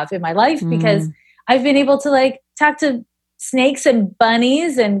I have in my life because I've been able to like talk to snakes and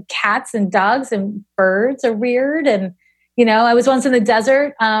bunnies and cats and dogs and birds are weird. And, I was once in the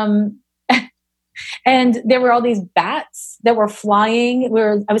desert and there were all these bats that were flying.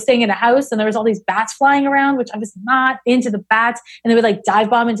 I was staying in a house and there was all these bats flying around, which I was not into the bats. And they would like dive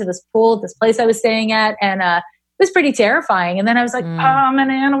bomb into this pool at this place I was staying at. And it was pretty terrifying. And then I was like, oh, I'm an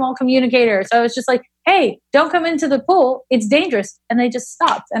animal communicator. So I was just like, hey, don't come into the pool. It's dangerous. And they just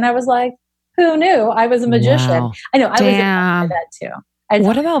stopped. And I was like, who knew I was a magician? Wow. I know. I was impressed by that too.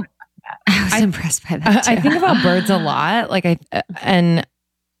 What about, I was impressed by that too. I think about birds a lot. Like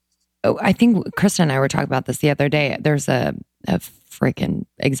I think Krista and I were talking about this the other day. There's a freaking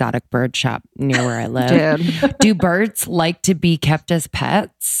exotic bird shop near where I live. Dude. Do birds like to be kept as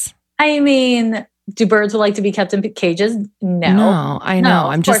pets? I mean, do birds like to be kept in cages? No. I know. No,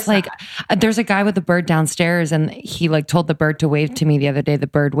 I'm of just course like, not. there's a guy with a bird downstairs and he like told the bird to wave to me the other day. The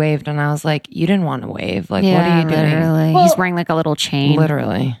bird waved and I was like, you didn't want to wave. Like, what are you doing? Literally. Well, He's wearing like a little chain.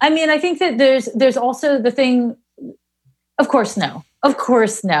 Literally. I mean, I think that there's also the thing, of course, no.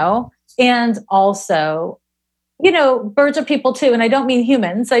 And also, you know, birds are people too. And I don't mean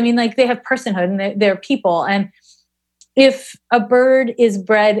humans. I mean, like they have personhood and they're people. And if a bird is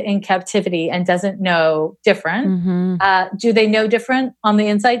bred in captivity and doesn't know different, do they know different on the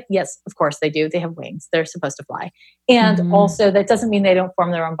inside? Yes, of course they do. They have wings. They're supposed to fly. And also that doesn't mean they don't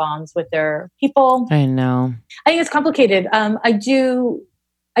form their own bonds with their people. I know. I think it's complicated. I do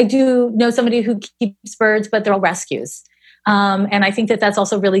know somebody who keeps birds, but they're all rescues. And I think that that's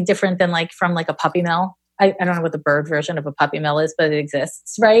also really different than like from like a puppy mill. I don't know what the bird version of a puppy mill is, but it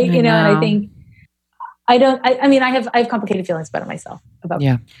exists, right? You know, and I think I mean, I have complicated feelings about it myself, about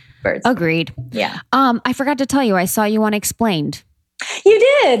birds. Agreed. Yeah. I forgot to tell you, I saw you on Explained. You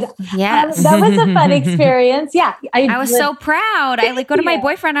did. Yes. That was a fun experience. Yeah. I was so proud. I like go to my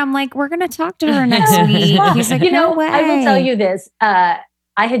boyfriend. I'm like, we're going to talk to her next week. He's like, you know, no way. I will tell you this.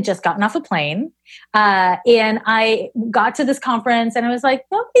 I had just gotten off a plane and I got to this conference and I was like,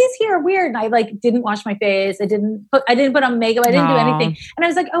 nobody's here. Weird. And I like didn't wash my face. I didn't put on makeup. I didn't do anything. And I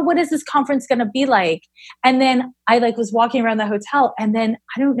was like, oh, what is this conference going to be like? And then I like was walking around the hotel and then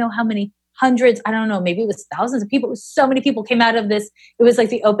I don't know how many hundreds, I don't know, maybe it was thousands of people. It was so many people came out of this. It was like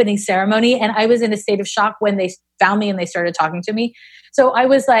the opening ceremony. And I was in a state of shock when they found me and they started talking to me. So I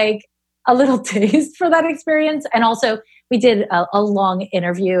was like a little dazed for that experience. And also we did a long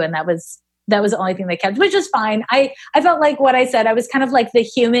interview and that was the only thing they kept, which is fine. I felt like what I said, I was kind of like the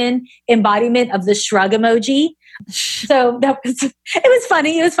human embodiment of the shrug emoji. So it was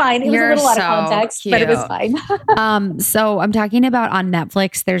funny. It was fine. It was a little out of context, but it was fine. So I'm talking about on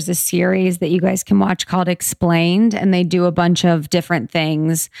Netflix, there's a series that you guys can watch called Explained, and they do a bunch of different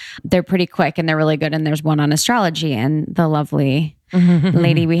things. They're pretty quick and they're really good. And there's one on astrology, and the lovely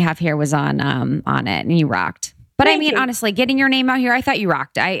lady we have here was on it, and you rocked. But I mean, honestly, getting your name out here, I thought you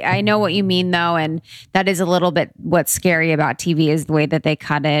rocked. I know what you mean, though. And that is a little bit what's scary about TV is the way that they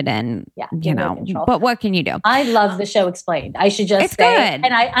cut it. And, you know, but what can you do? I love the show Explained. I should just say. Good.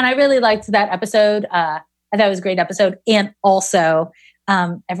 And I really liked that episode. I thought it was a great episode. And also,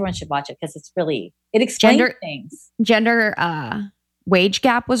 everyone should watch it because it explains things. Gender wage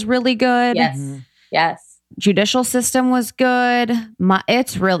gap was really good. Yes. Yes. Judicial system was good.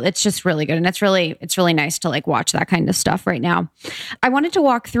 It's just really good. And it's really nice to like watch that kind of stuff right now. I wanted to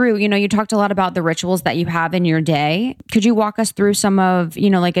walk through, you know, you talked a lot about the rituals that you have in your day. Could you walk us through some of, you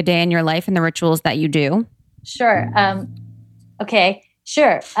know, like a day in your life and the rituals that you do? Sure. Okay.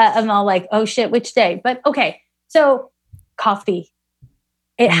 Sure. I'm all like, oh shit, which day? But okay. So coffee,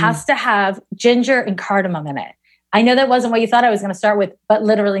 it has to have ginger and cardamom in it. I know that wasn't what you thought I was going to start with, but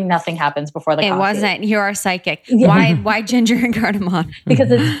literally nothing happens before the coffee. It wasn't. You are psychic. Yeah. Why ginger and cardamom?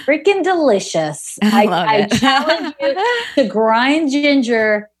 Because it's freaking delicious. I challenge you to grind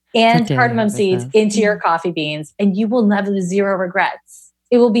ginger and cardamom seeds into your coffee beans, and you will have zero regrets.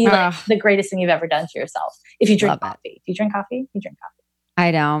 It will be like the greatest thing you've ever done to yourself. If you drink coffee. Do you drink coffee? You drink coffee.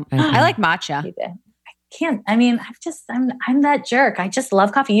 I don't. I like matcha. You do. I can't. I mean, I'm that jerk. I just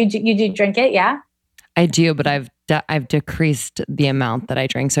love coffee. You do drink it? Yeah. I do, but I've decreased the amount that I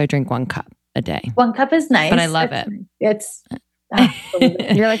drink. So I drink 1 cup a day. 1 cup is nice. But I love it. It's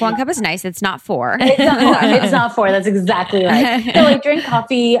you're like 1 cup is nice. It's not 4. It's not 4. That's exactly right. So I drink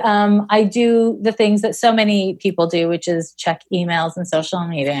coffee. I do the things that so many people do, which is check emails and social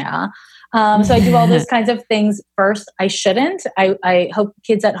media. So I do all those kinds of things first. I shouldn't. I hope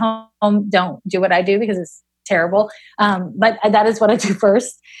kids at home don't do what I do because it's terrible. But that is what I do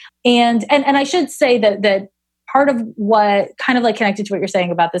first. And I should say that part of what kind of like connected to what you're saying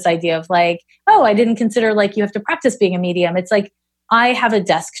about this idea of like, oh, I didn't consider like you have to practice being a medium. It's like, I have a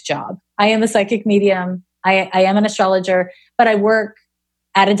desk job. I am a psychic medium. I am an astrologer, but I work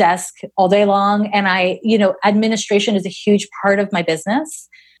at a desk all day long. And administration is a huge part of my business.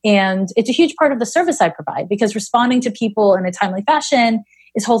 And it's a huge part of the service I provide because responding to people in a timely fashion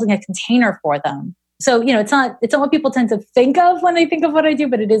is holding a container for them. So, it's not what people tend to think of when they think of what I do,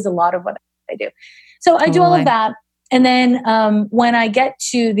 but it is a lot of what I do. So I do all of that. And then when I get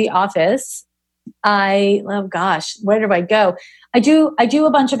to the office, where do I go? I do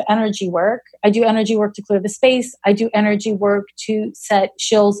a bunch of energy work. I do energy work to clear the space. I do energy work to set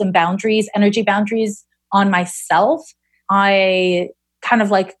shills and boundaries, energy boundaries on myself. I kind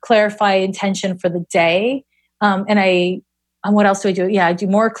of like clarify intention for the day. And I And what else do I do? Yeah, I do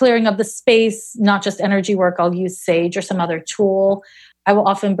more clearing of the space, not just energy work. I'll use sage or some other tool. I will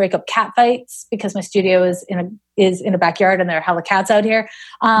often break up cat fights because my studio is in a backyard and there are hella cats out here.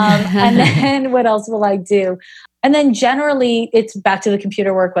 And then what else will I do? And then generally it's back to the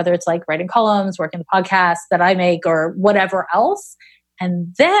computer work, whether it's like writing columns, working the podcast that I make or whatever else.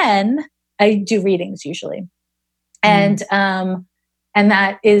 And then I do readings usually. And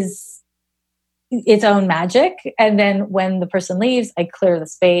that is its own magic. And then when the person leaves, I clear the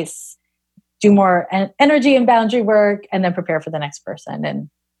space, do more energy and boundary work, and then prepare for the next person.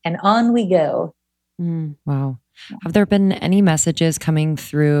 And on we go. Wow. Have there been any messages coming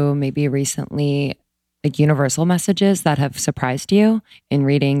through maybe recently, like universal messages that have surprised you in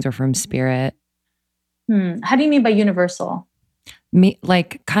readings or from spirit? How do you mean by universal?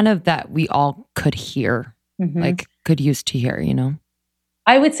 Like kind of that we all could hear, like could use to hear, you know?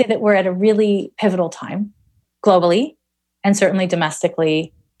 I would say that we're at a really pivotal time globally and certainly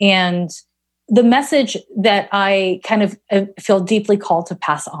domestically. And the message that I kind of feel deeply called to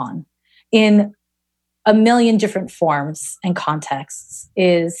pass on in a million different forms and contexts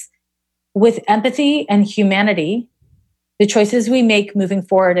is with empathy and humanity, the choices we make moving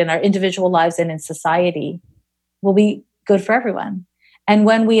forward in our individual lives and in society will be good for everyone. And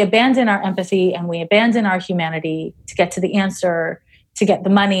when we abandon our empathy and we abandon our humanity to get to the answer, to get the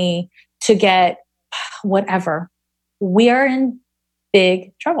money, to get whatever, we are in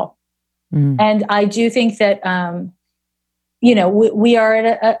big trouble. And I do think that, we are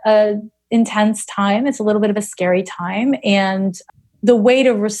at a intense time. It's a little bit of a scary time. And the way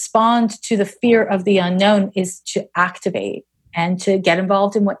to respond to the fear of the unknown is to activate and to get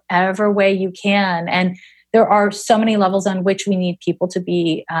involved in whatever way you can. And there are so many levels on which we need people to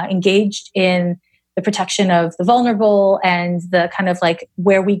be engaged in the protection of the vulnerable and the kind of like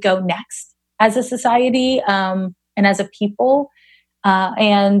where we go next as a society and as a people.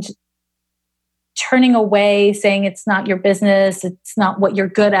 And turning away, saying it's not your business, it's not what you're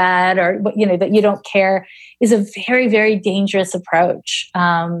good at, or that you don't care, is a very, very dangerous approach.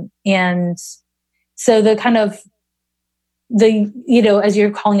 And so the kind of as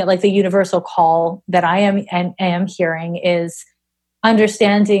you're calling it, like the universal call that I am hearing is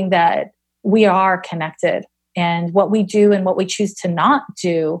understanding that we are connected, and what we do and what we choose to not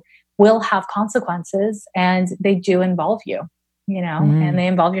do will have consequences, and they do involve you. And they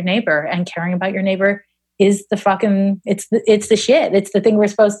involve your neighbor, and caring about your neighbor is the fucking, it's the shit. It's the thing we're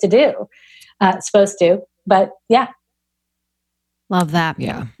supposed to do. But yeah. Love that.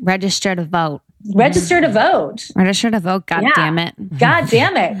 Yeah. Register to vote. Register to vote. Register to vote. God damn it. God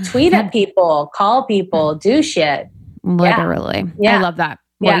damn it. Tweet at people, call people, do shit. Literally. Yeah. I love that.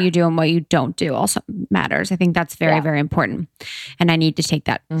 What you do and what you don't do also matters. I think that's very, very important. And I need to take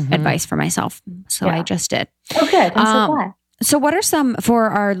that advice for myself. So I just did. Oh, good. I'm so glad. So what are some, for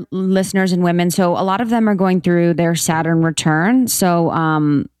our listeners and women, so a lot of them are going through their Saturn return.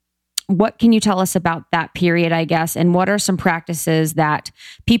 So what can you tell us about that period, I guess? And what are some practices that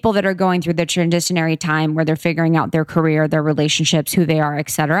people that are going through the transitionary time where they're figuring out their career, their relationships, who they are, et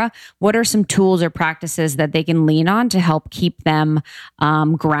cetera, what are some tools or practices that they can lean on to help keep them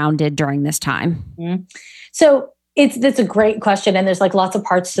grounded during this time? So that's a great question. And there's like lots of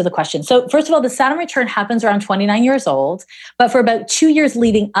parts to the question. So first of all, the Saturn return happens around 29 years old, but for about 2 years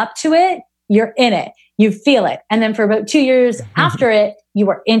leading up to it, you're in it, you feel it. And then for about 2 years after it, you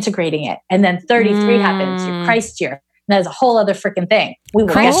are integrating it. And then 33 happens, your Christ year. And that is a whole other freaking thing.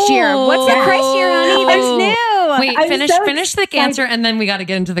 Christ year. What's the Christ year, honey? That's new. Wait, finish the Cancer, and then we got to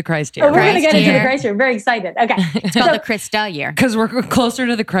get into the Christ year. We're going to get into the Christ year. Very excited. Okay. It's called the Christa year. Because we're closer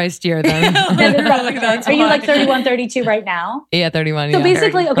to the Christ year than. Are you like 31, 32 right now? Yeah, 31. So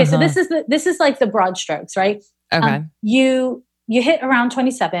basically, okay, so this is like the broad strokes, right? Okay. You hit around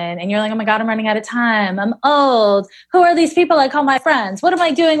 27 and you're like, oh my God, I'm running out of time. I'm old. Who are these people I call my friends? What am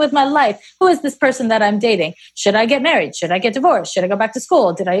I doing with my life? Who is this person that I'm dating? Should I get married? Should I get divorced? Should I go back to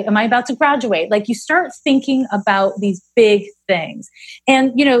school? Am I about to graduate? Like you start thinking about these big things.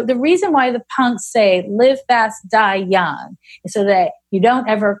 And the reason why the punks say live fast, die young is so that you don't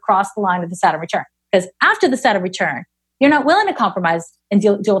ever cross the line of the Saturn return. Because after the Saturn return, you're not willing to compromise and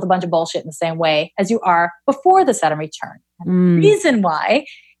deal with a bunch of bullshit in the same way as you are before the Saturn return. And the reason why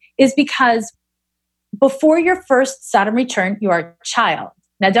is because before your first Saturn return, you are a child.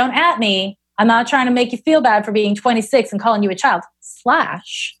 Now, don't at me. I'm not trying to make you feel bad for being 26 and calling you a child.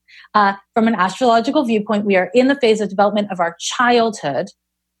 From an astrological viewpoint, we are in the phase of development of our childhood.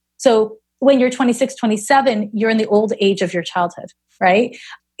 So when you're 26, 27, you're in the old age of your childhood, right?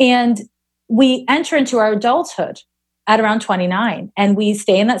 And we enter into our adulthood at around 29. And we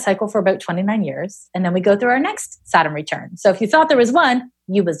stay in that cycle for about 29 years. And then we go through our next Saturn return. So if you thought there was one,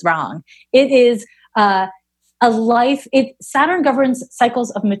 you was wrong. It is a life. Saturn governs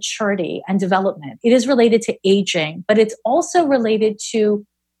cycles of maturity and development. It is related to aging, but it's also related to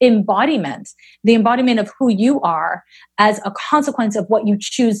embodiment, the embodiment of who you are as a consequence of what you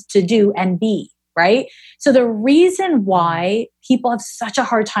choose to do and be. Right? So the reason why people have such a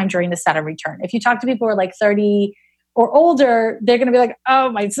hard time during the Saturn return, if you talk to people who are like 30 or older, they're going to be like,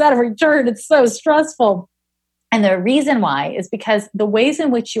 oh, my Saturn return, it's so stressful. And the reason why is because the ways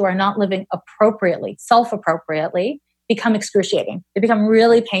in which you are not living appropriately, self-appropriately, become excruciating. They become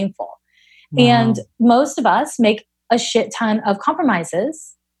really painful. Wow. And most of us make a shit ton of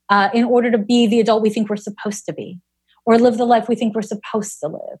compromises in order to be the adult we think we're supposed to be, or live the life we think we're supposed to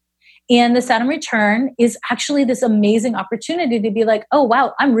live. And the Saturn return is actually this amazing opportunity to be like, oh,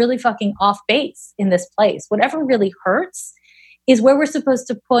 wow, I'm really fucking off base in this place. Whatever really hurts is where we're supposed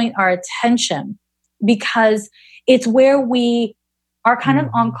to point our attention, because it's where we are kind of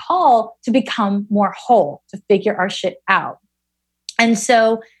on call to become more whole, to figure our shit out. And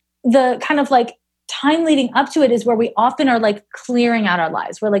so the kind of like time leading up to it is where we often are like clearing out our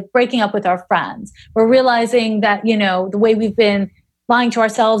lives. We're like breaking up with our friends. We're realizing that, you know, the way we've been lying to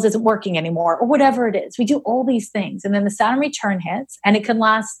ourselves isn't working anymore, or whatever it is. We do all these things. And then the Saturn return hits, and it can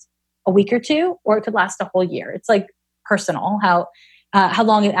last a week or two, or it could last a whole year. It's like personal how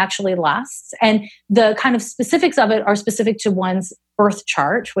long it actually lasts. And the kind of specifics of it are specific to one's birth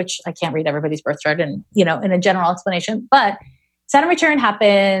chart, which I can't read everybody's birth chart and, you know, in a general explanation. But Saturn return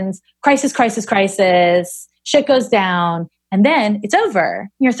happens, crisis, shit goes down, and then it's over.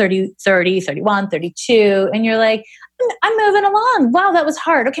 You're 30, 31, 32, and you're like, I'm moving along. Wow, that was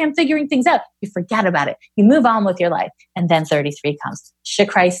hard. Okay, I'm figuring things out. You forget about it. You move on with your life. And then 33 comes.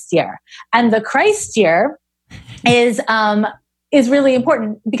 Christ year. And the Christ year is really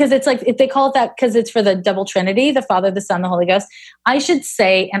important, because it's like, if they call it that because it's for the double Trinity, the Father, the Son, the Holy Ghost. I should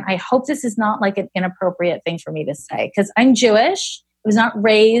say, and I hope this is not like an inappropriate thing for me to say, because I'm Jewish. I was not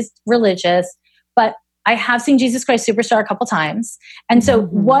raised religious, but I have seen Jesus Christ Superstar a couple times. And so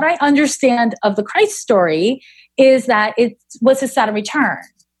what I understand of the Christ story is that it was his Saturn return.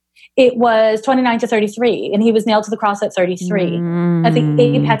 It was 29 to 33, and he was nailed to the cross at 33 at the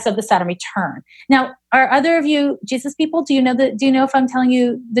apex of the Saturn return. Now, are other of you Jesus people? Do you know if I'm telling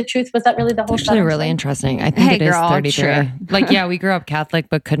you the truth? Was that really the whole Actually, really interesting. I think it is 33. Sure. Like, yeah, we grew up Catholic,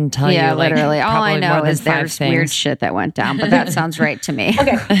 but couldn't tell you. Yeah, like, literally. All I know is there's things. weird shit that went down, but that sounds right to me.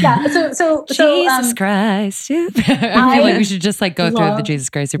 Okay, yeah. So Jesus Christ. I feel like we should just like go through the Jesus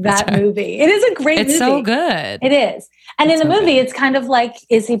Christ Superstar. That movie. It is a great movie. It's so good. It is. And in the movie, it's kind of like,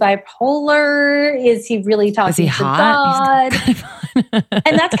 is he bipolar? Is he really talking to God?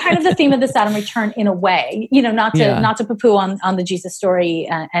 And that's kind of the theme of the Saturn return in a way, you know, not to poo-poo on the Jesus story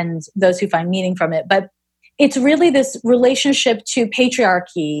and those who find meaning from it, but it's really this relationship to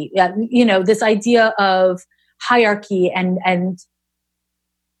patriarchy, you know, this idea of hierarchy and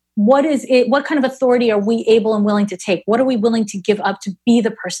what is it? What kind of authority are we able and willing to take? What are we willing to give up to be the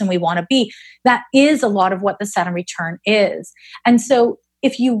person we want to be? That is a lot of what the Saturn return is. And so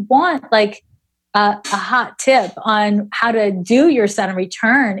if you want like a hot tip on how to do your Saturn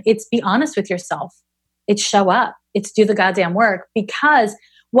return, it's be honest with yourself. It's show up. It's do the goddamn work, because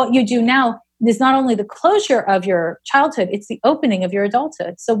what you do now is not only the closure of your childhood, it's the opening of your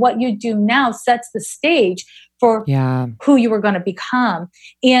adulthood. So what you do now sets the stage for who you were going to become.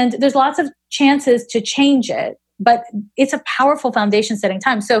 And there's lots of chances to change it, but it's a powerful foundation setting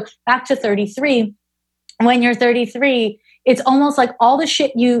time. So back to 33, when you're 33, it's almost like all the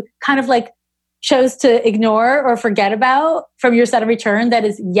shit you kind of like chose to ignore or forget about from your Saturn return that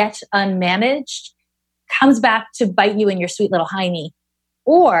is yet unmanaged comes back to bite you in your sweet little hiney.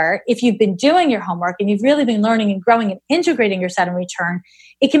 Or if you've been doing your homework and you've really been learning and growing and integrating your Saturn return,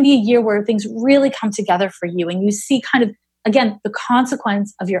 it can be a year where things really come together for you and you see kind of, again, the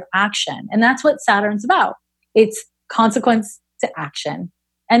consequence of your action. And that's what Saturn's about. It's consequence to action.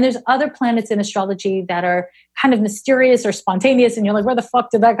 And there's other planets in astrology that are kind of mysterious or spontaneous, and you're like, where the fuck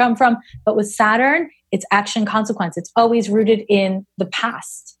did that come from? But with Saturn, it's action consequence. It's always rooted in the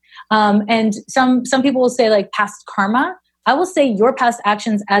past. And some people will say like past karma. I will say your past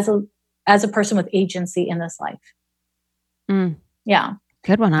actions as a person with agency in this life. Yeah.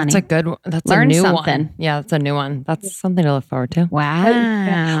 Good one, honey. That's Learn a new something. one. Yeah, that's a new one. That's something to look forward to.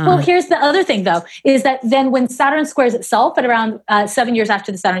 Wow. Well, here's the other thing though, is that then when Saturn squares itself at around 7 years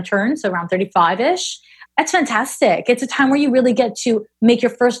after the Saturn turn, so around 35-ish, that's fantastic. It's a time where you really get to make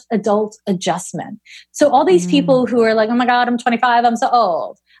your first adult adjustment. So all these people who are like, oh my God, I'm 25, I'm so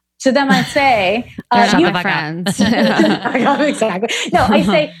old. to them I say, They're you not my friends. exactly. No,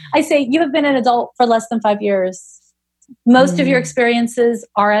 I say you have been an adult for less than 5 years. Most of your experiences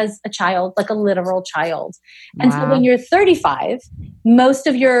are as a child, like a literal child. And so when you're 35, most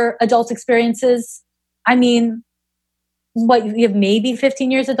of your adult experiences, I mean, what you have maybe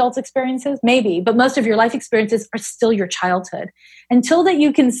 15 years adult experiences, maybe, but most of your life experiences are still your childhood. Until that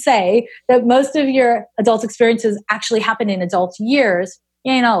you can say that most of your adult experiences actually happen in adult years,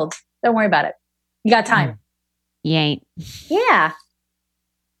 you ain't old. Don't worry about it. You got time. You ain't. Yeah.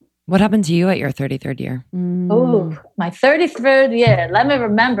 What happened to you at your 33rd year? Oh, my 33rd year. Let me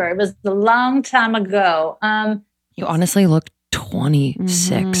remember. It was a long time ago. You honestly look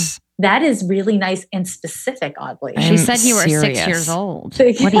 26. That is really nice and specific, oddly. I'm She said you were serious. 6 years old.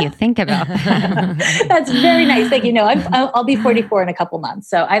 Thank you. What do you think about that? That's very nice. Thank you. No, I'll be 44 in a couple months.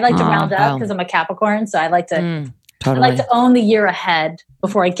 So I like to round up wow. because I'm a Capricorn. So I like to Totally. I like to own the year ahead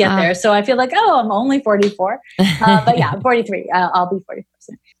before I get there. So I feel like, I'm only 44. But yeah, I'm 43. I'll be 44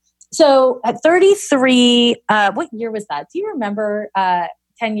 soon. So at 33, what year was that? Do you remember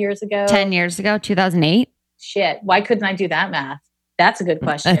 10 years ago? 10 years ago, 2008. Shit. Why couldn't I do that math? That's a good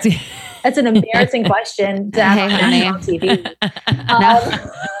question. That's an embarrassing question to have on national TV.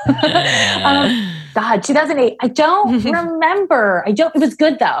 God, 2008. I don't remember. It was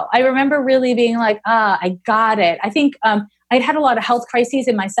good though. I remember really being like, I got it. I think I'd had a lot of health crises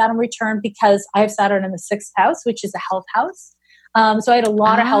in my Saturn return because I have Saturn in the 6th house, which is a health house. So I had a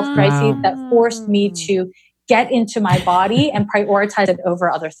lot of health crises that forced me to get into my body and prioritize it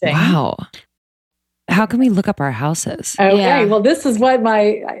over other things. Wow. How can we look up our houses? Okay, well, this is what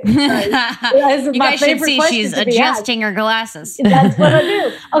my You guys should see she's adjusting her glasses. That's what I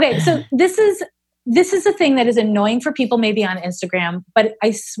do. Okay, so this is a thing that is annoying for people maybe on Instagram, but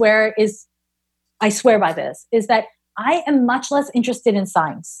I swear by this, is that I am much less interested in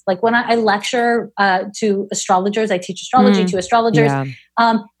signs. Like when I lecture to astrologers, I teach astrology to astrologers,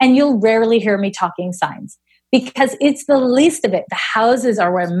 and you'll rarely hear me talking signs because it's the least of it. The houses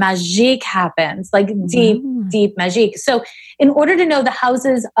are where magique happens, like deep magique. So in order to know the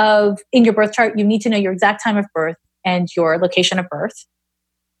houses in your birth chart, you need to know your exact time of birth and your location of birth.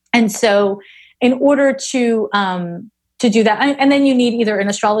 And so in order to do that, and then you need either an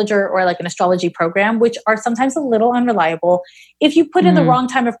astrologer or like an astrology program, which are sometimes a little unreliable. If you put in the wrong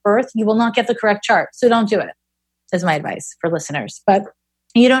time of birth, you will not get the correct chart. So don't do it, is my advice for listeners. But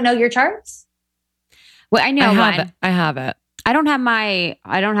you don't know your charts? Well, I know mine. I have it. I don't have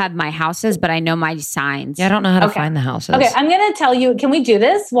my houses, but I know my signs. Yeah, I don't know how to find the houses. Okay, I'm going to tell you, can we do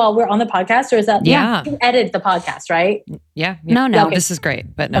this while we're on the podcast? Or is that, you can edit the podcast, right? Yeah. No. Okay. This is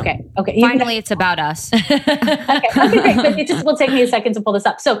great, but no. Okay. Finally, it's about us. Okay, great. But it just will take me a second to pull this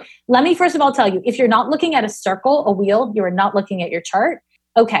up. So let me first of all tell you, if you're not looking at a circle, a wheel, you are not looking at your chart.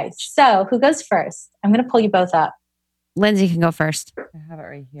 Okay, so who goes first? I'm going to pull you both up. Lindsay can go first. I have it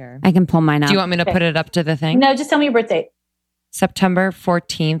right here. I can pull mine up. Do you want me to put it up to the thing? No, just tell me your birth date. September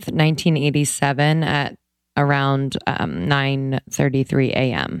 14th, 1987 at around 9:33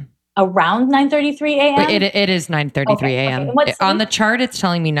 a.m. Around 9:33 a.m.? It is 9:33 a.m. Okay. On the chart, it's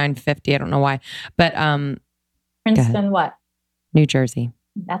telling me 9:50. I don't know why. But Princeton what? New Jersey.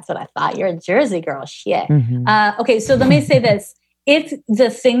 That's what I thought. You're a Jersey girl. Shit. Mm-hmm. Okay, so let me say this. If the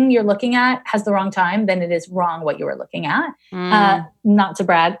thing you're looking at has the wrong time, then it is wrong what you were looking at. Not to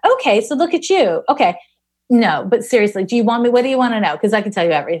brag. Okay, so look at you. Okay. No, but seriously, what do you want to know? Because I can tell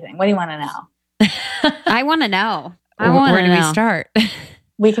you everything. What do you want to know? I want to know. Where do we start?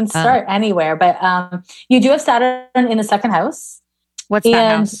 We can start anywhere, but you do have Saturn in the 2nd house. What's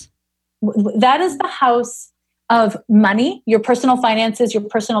that house? That is the house of money, your personal finances, your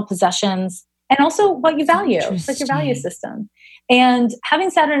personal possessions, and also what you value. It's like your value system. And having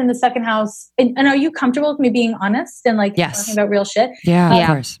Saturn in the 2nd house, and are you comfortable with me being honest and like talking about real shit? Yeah, of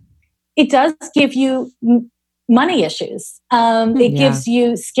course. It does give you money issues. It gives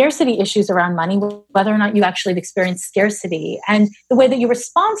you scarcity issues around money, whether or not you actually have experienced scarcity. And the way that you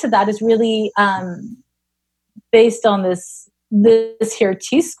respond to that is really based on this here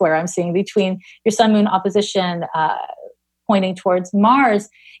T-square I'm seeing between your sun-moon opposition pointing towards Mars.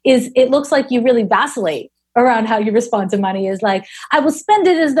 It looks like you really vacillate around how you respond to money. Is like, I will spend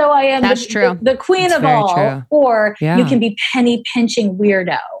it as though I am the queen That's of all. true. Or you can be penny pinching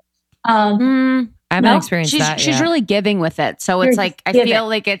weirdo. I haven't experienced that. She's really giving with it. So it's like, I feel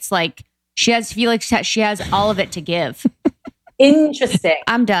like it's like she has all of it to give. Interesting.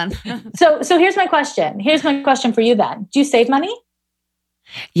 I'm done. So here's my question. Here's my question for you then. Do you save money?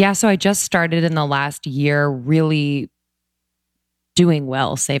 Yeah. So I just started in the last year really doing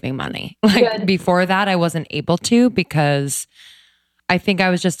well saving money. Like before that, I wasn't able to because I think I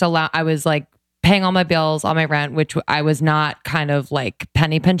was just I was like paying all my bills, all my rent, which I was not kind of like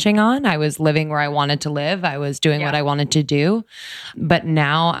penny pinching on. I was living where I wanted to live. I was doing what I wanted to do. But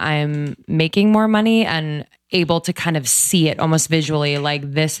now I'm making more money and able to kind of see it almost visually.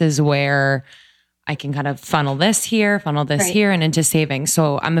 Like this is where I can kind of funnel this here, here, and into savings.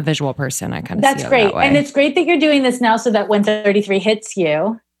 So I'm a visual person. I kind of That's see it great. that way. And it's great that you're doing this now so that when 33 hits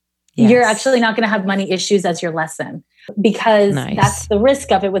you, you're actually not going to have money issues as your lesson, because that's the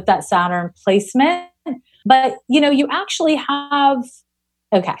risk of it with that Saturn placement. But, you actually have,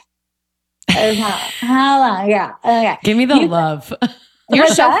 okay. How long? Yeah. Okay. Give me the love. You're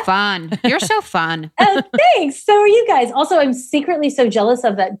so fun. You're so fun. Thanks. So are you guys. Also, I'm secretly so jealous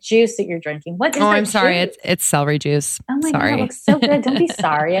of that juice that you're drinking. What is that? I'm sorry. It's celery juice. Oh my God, it looks so good. Don't be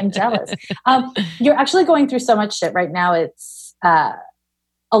sorry. I'm jealous. You're actually going through so much shit right now. It's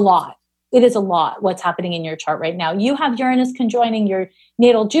a lot. It is a lot what's happening in your chart right now. You have Uranus conjoining your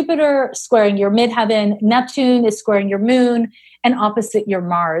natal Jupiter, squaring your midheaven. Neptune is squaring your moon and opposite your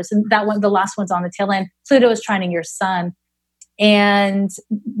Mars. And that one, the last one's on the tail end. Pluto is trining your sun. And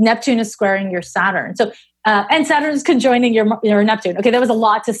Neptune is squaring your Saturn. So, and Saturn is conjoining your Neptune. Okay, that was a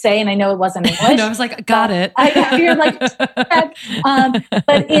lot to say, and I know it wasn't English. No, I was like, got it. You're like,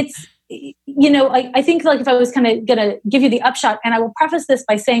 but it's, I think like if I was kind of going to give you the upshot, and I will preface this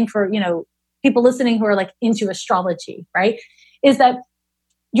by saying for, people listening who are like into astrology, right, is that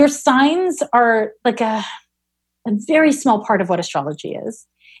your signs are like a very small part of what astrology is.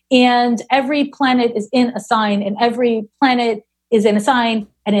 And every planet is in a sign, and every planet is in a sign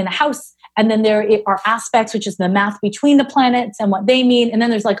and in a house. And then there are aspects, which is the math between the planets and what they mean. And then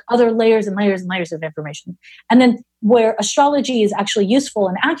there's like other layers and layers and layers of information. And then where astrology is actually useful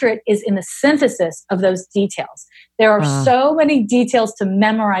and accurate is in the synthesis of those details. There are so many details to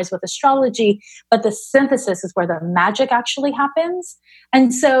memorize with astrology, but the synthesis is where the magic actually happens.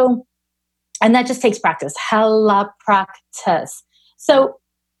 And that just takes practice, hella practice. So,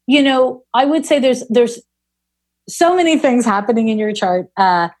 I would say there's so many things happening in your chart.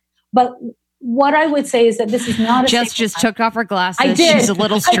 But what I would say is that this is not a Jess just took off her glasses. I did. She's a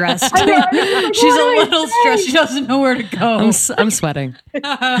little stressed. She's a little stressed. She doesn't know where to go. I'm sweating. It's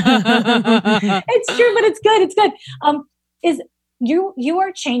true, but it's good. It's good. You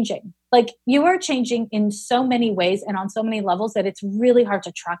are changing. Like you are changing in so many ways and on so many levels that it's really hard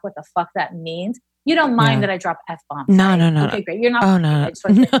to track what the fuck that means. You don't mind that I drop F-bombs. No, right? no. Okay, great. You're not. Oh, no. It's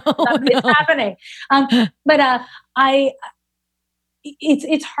happening. But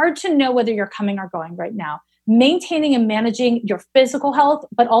it's hard to know whether you're coming or going right now. Maintaining and managing your physical health,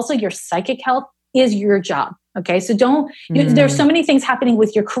 but also your psychic health is your job. Okay. So there's so many things happening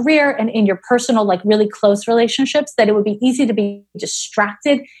with your career and in your personal, like really close relationships that it would be easy to be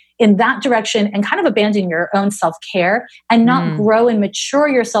distracted in that direction and kind of abandon your own self-care and not grow and mature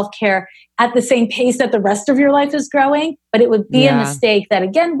your self-care at the same pace that the rest of your life is growing. But it would be a mistake that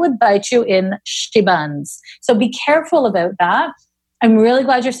again would bite you in shibuns. So be careful about that. I'm really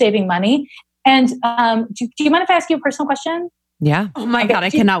glad you're saving money. And do you mind if I ask you a personal question? Yeah. Oh my God,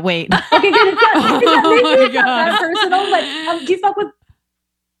 I cannot wait. Okay, good. It's not that personal, but do you fuck with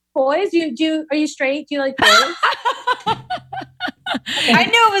boys? Are you straight? Do you like boys? Okay. I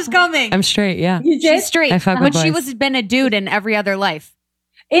knew it was coming. I'm straight, yeah. You did? She's straight. I fuck When with she boys. was been a dude in every other life.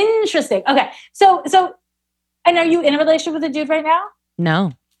 Interesting. Okay. So, and are you in a relationship with a dude right now?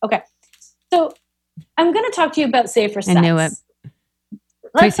 No. Okay. So I'm going to talk to you about safer sex. I knew it.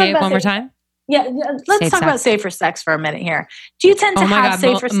 Can we say it one more time? Yeah, let's talk about safer sex for a minute here. Do you tend to have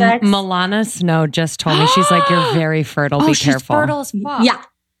safer sex? Milana Snow just told me, she's like, you're very fertile. Be careful. She's fertile as fuck. Yeah,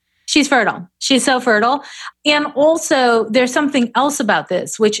 she's fertile. She's so fertile. And also, there's something else about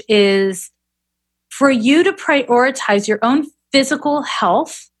this, which is for you to prioritize your own physical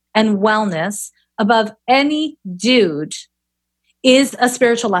health and wellness above any dude is a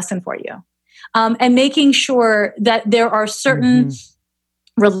spiritual lesson for you. And making sure that there are certain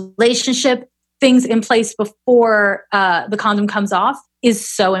relationship things in place before the condom comes off is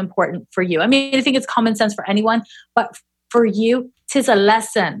so important for you. I mean, I think it's common sense for anyone, but for you, 'tis a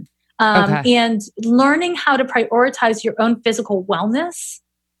lesson. And learning how to prioritize your own physical wellness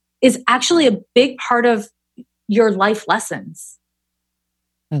is actually a big part of your life lessons.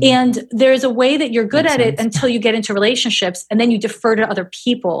 And there's a way that you're good at it until you get into relationships, and then you defer to other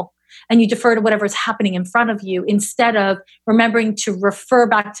people and you defer to whatever's happening in front of you instead of remembering to refer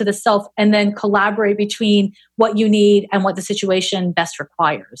back to the self and then collaborate between what you need and what the situation best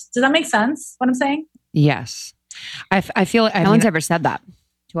requires. Does that make sense, what I'm saying? Yes. I feel like no one's ever said that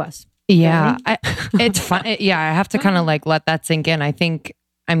to us. Yeah. It's fun. I have to kind of like let that sink in. I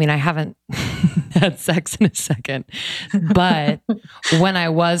I mean, I haven't had sex in a second, but when I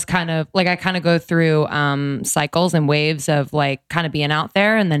was kind of like, I kind of go through cycles and waves of like kind of being out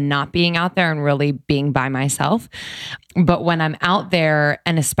there and then not being out there and really being by myself. But when I'm out there,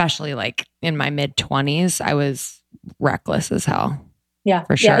 and especially like in my mid-20s, I was reckless as hell. Yeah,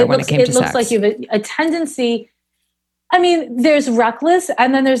 for sure. When it came to sex, it looks like you have a tendency. I mean, there's reckless,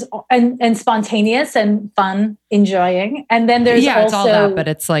 and then there's and spontaneous and fun, enjoying, and then there's also it's all that, but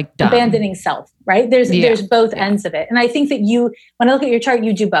it's like dumb. Abandoning self, right? There's both ends of it, and I think that when I look at your chart,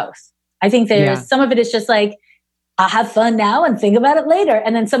 you do both. I think there's some of it is just like, I'll have fun now and think about it later,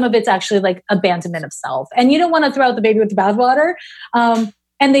 and then some of it's actually like abandonment of self, and you don't want to throw out the baby with the bathwater.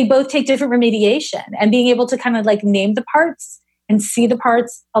 And they both take different remediation, and being able to kind of like name the parts and see the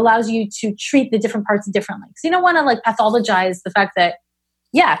parts allows you to treat the different parts differently. So you don't want to like pathologize the fact that,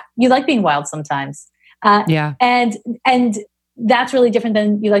 you like being wild sometimes. And that's really different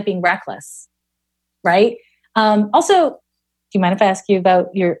than you like being reckless, right? Also, do you mind if I ask you about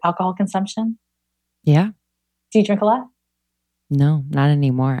your alcohol consumption? Yeah. Do you drink a lot? No, not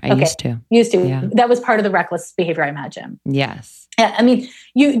anymore. I used to. Used to. Yeah. That was part of the reckless behavior, I imagine. Yes. Yeah, I mean,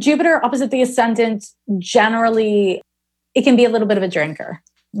 Jupiter opposite the ascendant, generally, it can be a little bit of a drinker.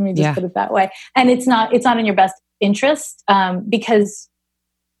 Let me just put it that way. And it's not in your best interest because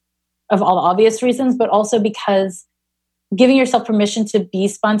of all the obvious reasons, but also because giving yourself permission to be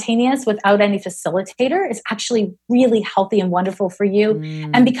spontaneous without any facilitator is actually really healthy and wonderful for you.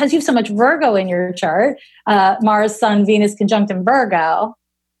 And because you have so much Virgo in your chart, Mars, Sun, Venus conjunct in Virgo,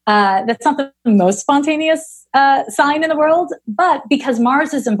 that's not the most spontaneous sign in the world. But because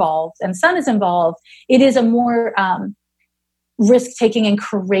Mars is involved and Sun is involved, it is a more risk-taking and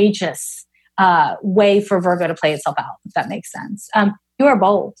courageous way for Virgo to play itself out, if that makes sense. You are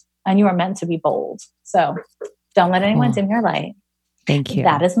bold, and you are meant to be bold. So don't let anyone dim your light. Thank you.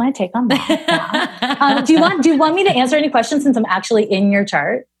 That is my take on that. Do you want me to answer any questions since I'm actually in your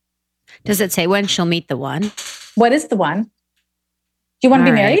chart? Does it say when she'll meet the one? What is the one? Do you want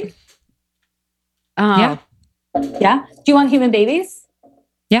to be married? Yeah. Yeah? Do you want human babies?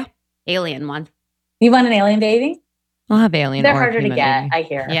 Yeah. Alien one. You want an alien baby? I'll have alien. They're harder to get, baby. I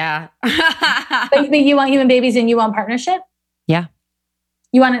hear. Yeah. but you want human babies and you want partnership? Yeah.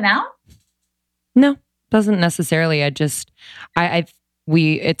 You want it now? No, doesn't necessarily. It's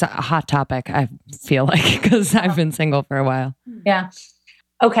a hot topic, I feel like, because I've been single for a while. Yeah.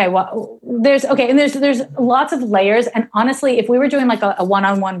 Okay. Well, there's lots of layers. And honestly, if we were doing like a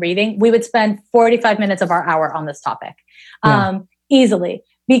one-on-one reading, we would spend 45 minutes of our hour on this topic easily,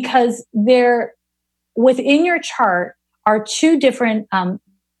 because within your chart are two different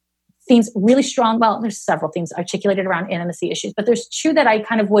themes, really strong. Well, there's several themes articulated around intimacy issues, but there's two that I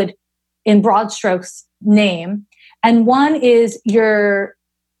kind of would, in broad strokes, name. And one is your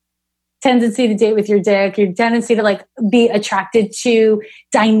tendency to date with your dick, your tendency to like be attracted to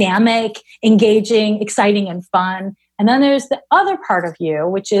dynamic, engaging, exciting, and fun. And then there's the other part of you,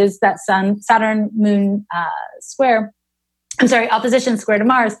 which is that Saturn moon opposition square to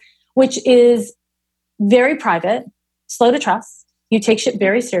Mars, which is very private, slow to trust. You take shit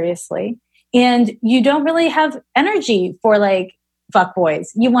very seriously, and you don't really have energy for like fuck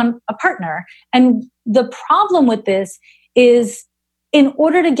boys. You want a partner. And the problem with this is, in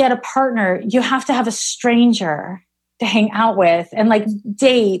order to get a partner, you have to have a stranger to hang out with and like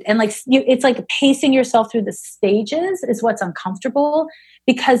date. And like, it's like pacing yourself through the stages is what's uncomfortable,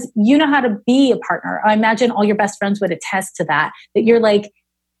 because you know how to be a partner. I imagine all your best friends would attest to that you're like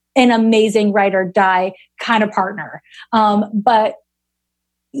an amazing ride or die kind of partner. But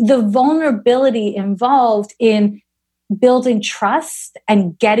the vulnerability involved in building trust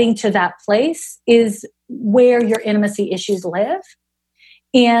and getting to that place is where your intimacy issues live.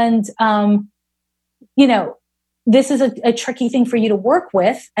 And, this is a tricky thing for you to work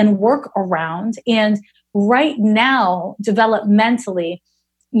with and work around. And right now, developmentally,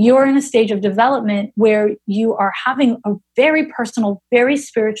 you're in a stage of development where you are having a very personal, very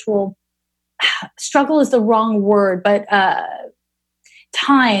spiritual struggle is the wrong word, but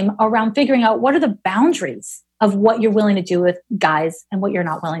time around figuring out what are the boundaries of what you're willing to do with guys and what you're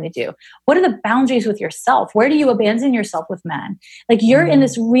not willing to do. What are the boundaries with yourself? Where do you abandon yourself with men? Like you're in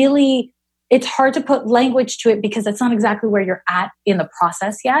this really, it's hard to put language to it because that's not exactly where you're at in the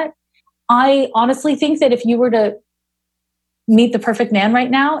process yet. I honestly think that if you were to meet the perfect man right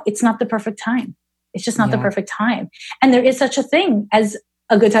now, it's not the perfect time. It's just not the perfect time. And there is such a thing as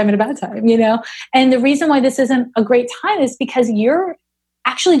a good time and a bad time, And the reason why this isn't a great time is because you're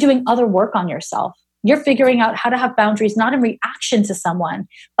actually doing other work on yourself. You're figuring out how to have boundaries, not in reaction to someone,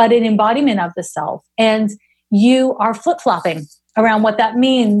 but in embodiment of the self. And you are flip-flopping around what that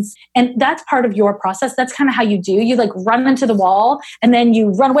means. And that's part of your process. That's kind of how you do. You like run into the wall and then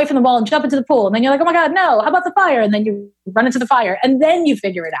you run away from the wall and jump into the pool. And then you're like, oh my God, no, how about the fire? And then you run into the fire and then you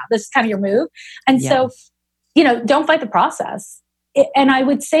figure it out. This is kind of your move. And so, don't fight the process. And I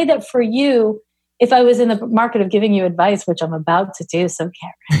would say that for you, if I was in the market of giving you advice, which I'm about to do, so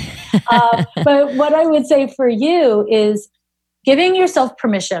Karen. But what I would say for you is giving yourself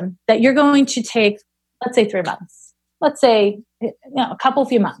permission that you're going to take, let's say 3 months. Let's say a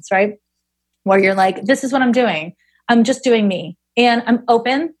few months, right? Where you're like, this is what I'm doing. I'm just doing me. And I'm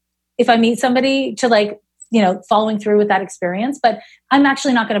open if I meet somebody to following through with that experience, but I'm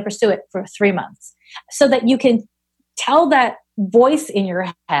actually not going to pursue it for 3 months so that you can tell that voice in your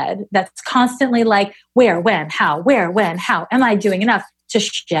head that's constantly like, where, when, how, am I doing enough to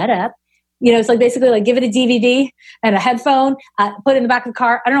shut up? It's like basically like give it a DVD and a headphone, put it in the back of the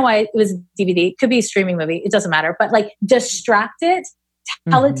car. I don't know why it was a DVD. It could be a streaming movie. It doesn't matter. But like distract it,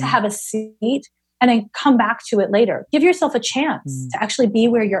 tell it to have a seat, and then come back to it later. Give yourself a chance to actually be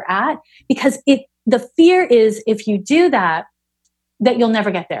where you're at, because the fear is if you do that you'll never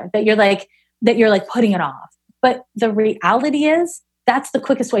get there, that you're like putting it off. But the reality is that's the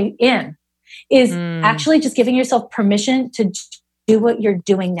quickest way in, is actually just giving yourself permission to do what you're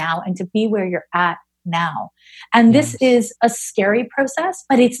doing now and to be where you're at now. And this is a scary process,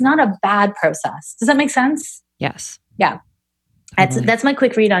 but it's not a bad process. Does that make sense? Yes. Yeah. Totally. That's my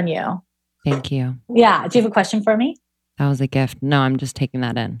quick read on you. Thank you. Yeah. Do you have a question for me? That was a gift. No, I'm just taking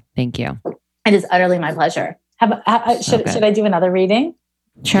that in. Thank you. It is utterly my pleasure. Should I do another reading?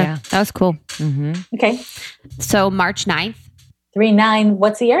 Sure. Yeah, that was cool. Mm-hmm. Okay. So March 9th. 3-9.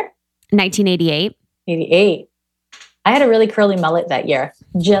 What's the year? 1988. 88. I had a really curly mullet that year.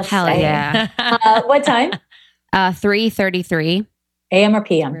 Just hell saying. Yeah. What time? 3:33 a.m. or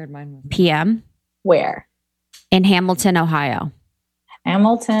p.m. Weird, mine was p.m. Where? In Hamilton, Ohio.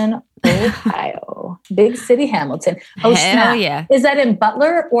 Hamilton, Ohio. Big city Hamilton. Oh, hell snap. Yeah. Is that in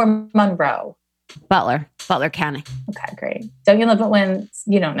Butler or Monroe? Butler County. Okay, great. Don't you love it when,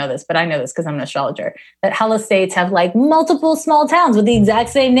 you don't know this, but I know this because I'm an astrologer, that hell states have like multiple small towns with the exact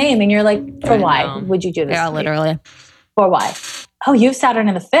same name. And you're like, for why would you do this? Yeah, literally. For why? Oh, you have Saturn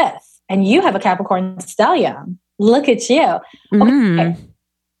in the 5th and you have a Capricorn stellium. Look at you. Okay.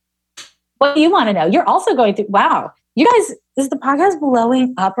 What do you want to know? You're also going through, wow. You guys, is the podcast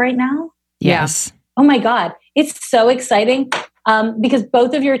blowing up right now? Yes. Oh my God. It's so exciting because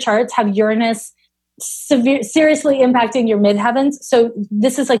both of your charts have Uranus seriously impacting your midheavens. So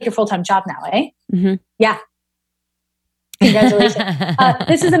this is like your full-time job now, eh? Mm-hmm. Yeah. Congratulations.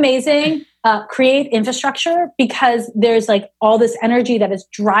 This is amazing. Create infrastructure, because there's like all this energy that is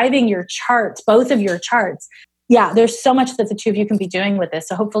driving your charts, both of your charts. Yeah, there's so much that the two of you can be doing with this.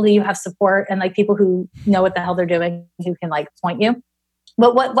 So hopefully you have support and like people who know what the hell they're doing who can like point you.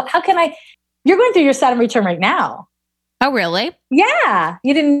 But how can you're going through your Saturn return right now. Oh, really? Yeah.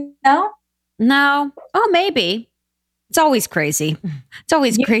 You didn't know? No. Oh, maybe. It's always crazy. It's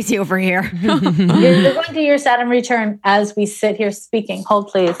always crazy over here. You're going through your Saturn return as we sit here speaking. Hold,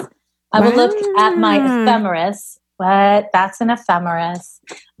 please. I will look at my ephemeris, but that's an ephemeris.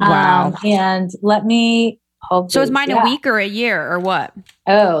 Wow. And let me hold. So is mine a week or a year or what?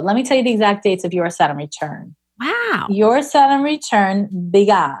 Oh, let me tell you the exact dates of your Saturn return. Wow. Your Saturn return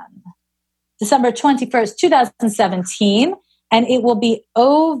began December 21st, 2017, and it will be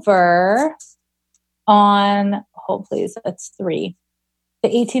over on, hold please, that's 3, the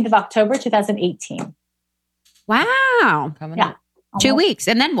 18th of October, 2018. Wow. Coming Yeah. up. 2 weeks.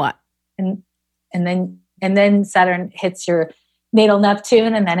 And then what? And then Saturn hits your natal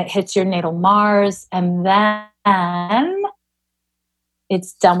Neptune, and then it hits your natal Mars, and then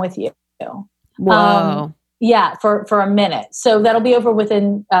it's done with you. Whoa. Yeah, for a minute. So that'll be over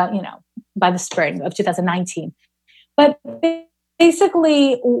within, by the spring of 2019. But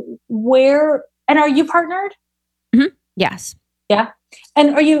basically, and are you partnered? Mm-hmm. Yes. Yeah.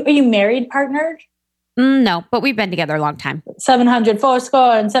 And are you married, partnered? No, but we've been together a long time. 700,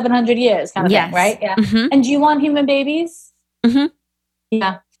 400 and 700 years kind of thing, right? Yeah. Mm-hmm. And do you want human babies? Mm-hmm.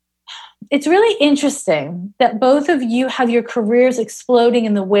 Yeah. It's really interesting that both of you have your careers exploding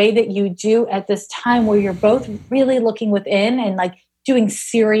in the way that you do at this time, where you're both really looking within and like doing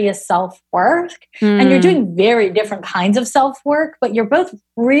serious self-work. And you're doing very different kinds of self-work, but you're both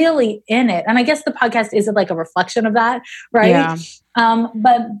really in it. And I guess the podcast isn't like a reflection of that, right? Yeah.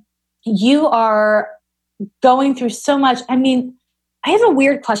 But you are going through so much. I mean, I have a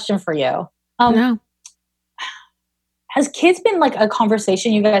weird question for you. No. Has kids been like a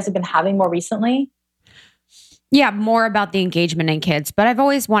conversation you guys have been having more recently? Yeah, more about the engagement in kids. But I've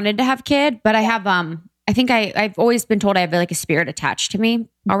always wanted to have kid. But I I think I've always been told I have like a spirit attached to me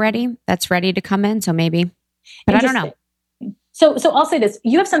already that's ready to come in. So maybe, but I don't know. So I'll say this.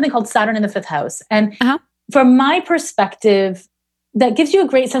 You have something called Saturn in the 5th house. And Uh-huh. from my perspective, that gives you a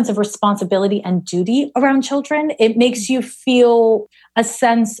great sense of responsibility and duty around children. It makes you feel a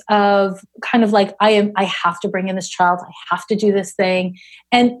sense of kind of like, I have to bring in this child. I have to do this thing.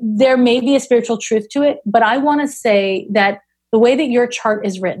 And there may be a spiritual truth to it, but I want to say that the way that your chart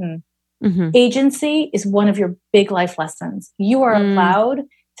is written, agency is one of your big life lessons. You are allowed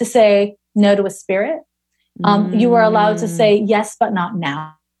to say no to a spirit. You are allowed to say yes, but not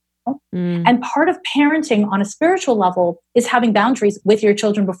now. And part of parenting on a spiritual level is having boundaries with your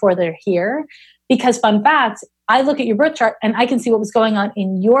children before they're here. Because fun fact, I look at your birth chart and I can see what was going on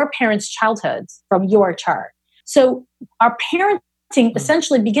in your parents' childhoods from your chart. So our parenting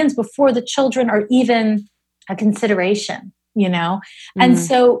essentially begins before the children are even a consideration, you know? And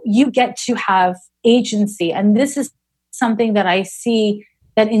so you get to have agency. And this is something that I see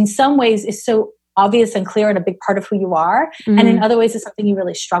that in some ways is so obvious and clear and a big part of who you are. And in other ways, it's something you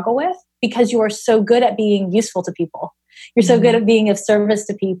really struggle with because you are so good at being useful to people. You're so good at being of service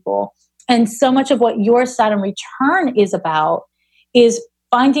to people. And so much of what your Saturn return is about is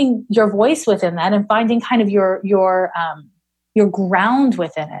finding your voice within that and finding kind of your ground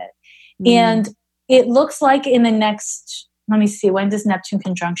within it. And it looks like in the next, let me see, when does Neptune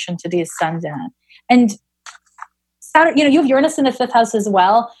conjunction to the ascendant? And Saturn, you have Uranus in the 5th house as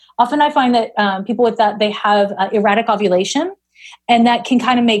well. Often I find that people with that, they have erratic ovulation, and that can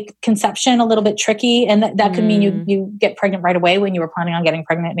kind of make conception a little bit tricky. And that could mean you get pregnant right away when you were planning on getting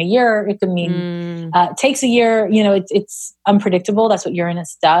pregnant in a year. It could mean it takes a year. It's unpredictable. That's what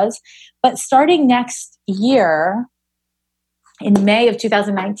Uranus does. But starting next year, in May of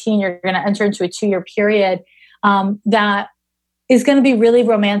 2019, you're going to enter into a 2-year period that is going to be really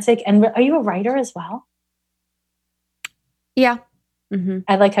romantic. And are you a writer as well? Yeah.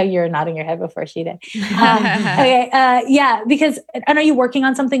 I like how you're nodding your head before she did. Okay, because, and are you working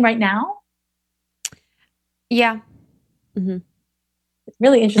on something right now? Yeah.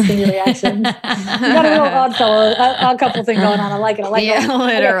 Really interesting your reaction. You got a real odd couple thing going on. I like it. Yeah,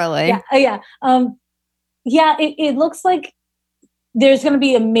 literally. Okay. It looks like there's going to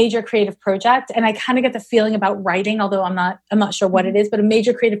be a major creative project, and I kind of get the feeling about writing, although I'm not sure what it is, but a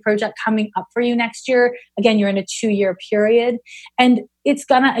major creative project coming up for you next year. Again, you're in a 2-year period, and it's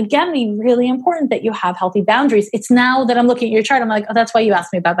going to, again, be really important that you have healthy boundaries. It's now that I'm looking at your chart, I'm like, oh, that's why you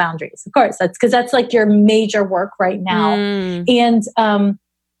asked me about boundaries. Of course, that's because that's like your major work right now. And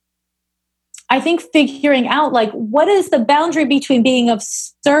I think figuring out like, what is the boundary between being of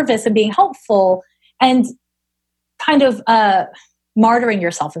service and being helpful and kind of, martyring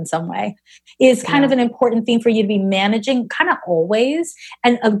yourself in some way is kind of an important thing for you to be managing kind of always.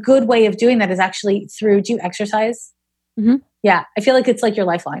 And a good way of doing that is actually through, do you exercise? Yeah. I feel like it's like your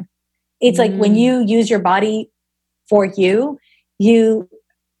lifeline. It's like when you use your body for you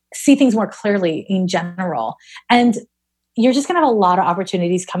see things more clearly in general. And you're just going to have a lot of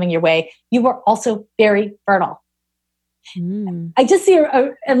opportunities coming your way. You are also very fertile. I just see,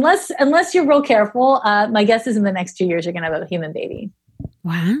 unless you're real careful, my guess is in the next 2 years, you're going to have a human baby.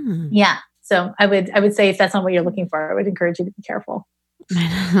 Wow. Yeah. So I would say if that's not what you're looking for, I would encourage you to be careful.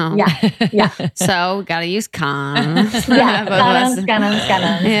 I know. Yeah. So gotta use condoms.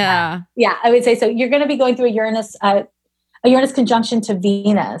 Condoms. Yeah. I would say so. You're going to be going through a Uranus conjunction to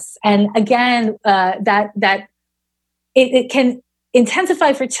Venus. And again, that it can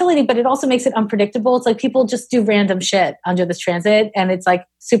intensify fertility, but it also makes it unpredictable. It's like people just do random shit under this transit, and it's like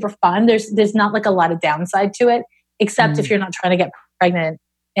super fun. There's not like a lot of downside to it, except if you're not trying to get pregnant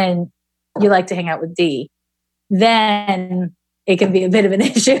and you like to hang out with D, then it can be a bit of an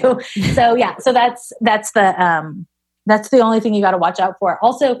issue. So that's the only thing you got to watch out for.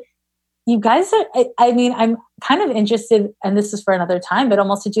 Also, you guys are, I'm kind of interested, and this is for another time, but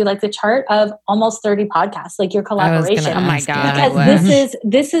almost to do like the chart of almost 30 podcasts, like your collaboration. Oh my God. Because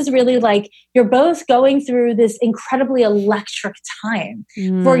this is really like, you're both going through this incredibly electric time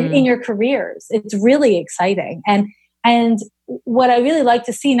in your careers. It's really exciting. And what I really like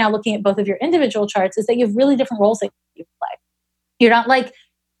to see now looking at both of your individual charts is that you have really different roles that you play. You're not like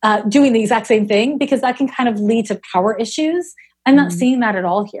doing the exact same thing, because that can kind of lead to power issues. I'm not seeing that at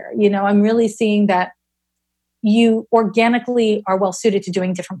all here. I'm really seeing that you organically are well suited to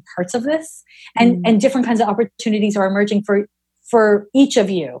doing different parts of this, and different kinds of opportunities are emerging for each of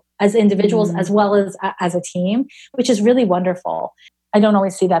you as individuals as well as a team, which is really wonderful. I don't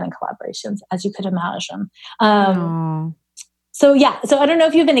always see that in collaborations, as you could imagine. So I don't know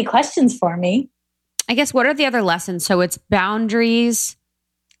if you have any questions for me. I guess, what are the other lessons? So it's boundaries,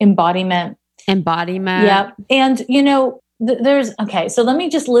 embodiment, Embodiment. Yeah. And, there's, okay, so let me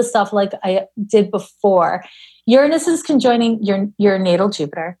just list off like I did before. Uranus is conjoining your natal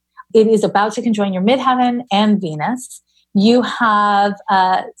Jupiter. It is about to conjoin your midheaven and Venus. You have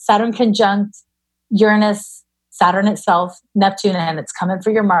Saturn conjunct Uranus, Saturn itself, Neptune, and it's coming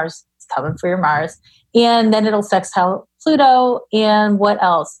for your Mars. It's coming for your Mars. And then it'll sextile Pluto, and what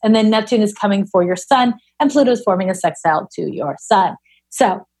else? And then Neptune is coming for your Sun, and Pluto is forming a sextile to your Sun.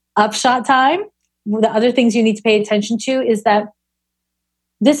 So, upshot time. The other things you need to pay attention to is that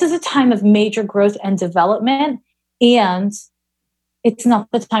this is a time of major growth and development, and it's not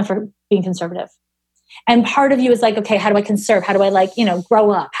the time for being conservative. And part of you is like, okay, how do I conserve? How do I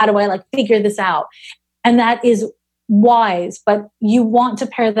grow up? How do I figure this out? And that is wise, but you want to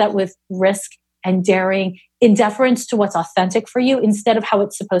pair that with risk and daring in deference to what's authentic for you instead of how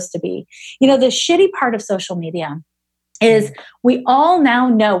it's supposed to be. The shitty part of social media is we all now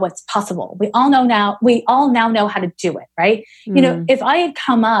know what's possible. We all now know how to do it, right? If I had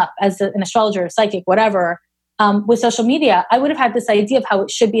come up as an astrologer, psychic, whatever, with social media, I would have had this idea of how it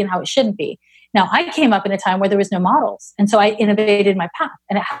should be and how it shouldn't be. Now, I came up in a time where there was no models. And so I innovated my path,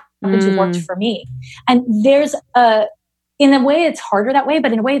 and it happened to work for me. And there's in a way, it's harder that way,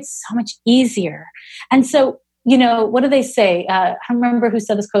 but in a way, it's so much easier. And so, what do they say? I don't remember who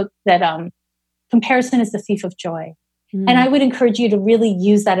said this quote that comparison is the thief of joy. And I would encourage you to really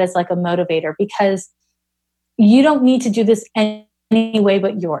use that as like a motivator, because you don't need to do this any way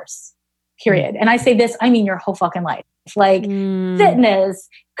but yours, period. And I say this, I mean your whole fucking life. Fitness,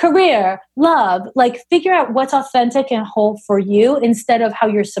 career, love, figure out what's authentic and whole for you instead of how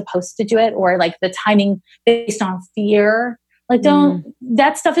you're supposed to do it, or the timing based on fear.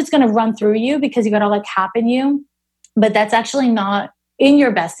 That stuff is going to run through you because you got all that cap in you, but that's actually not in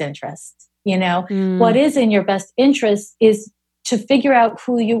your best interest. What is in your best interest is to figure out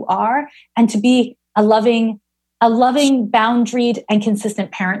who you are and to be a loving, boundaried and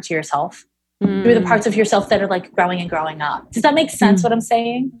consistent parent to yourself. Through the parts of yourself that are growing and growing up. Does that make sense what I'm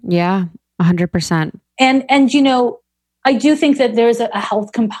saying? Yeah, 100%. And I do think that there's a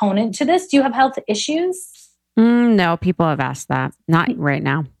health component to this. Do you have health issues? No, people have asked that. Not right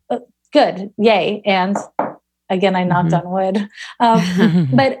now. Good. Yay. And again, I knocked on wood.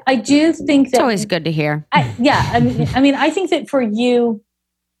 But I do think that... It's always good to hear. I think that for you,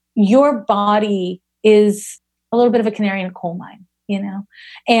 your body is a little bit of a canary in a coal mine.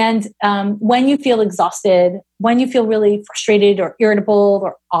 And when you feel exhausted, when you feel really frustrated or irritable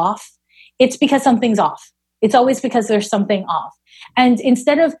or off, it's because something's off. It's always because there's something off. And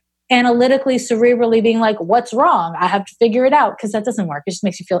instead of analytically, cerebrally being like, what's wrong? I have to figure it out, because that doesn't work. It just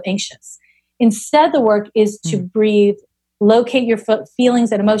makes you feel anxious. Instead, the work is to breathe, locate your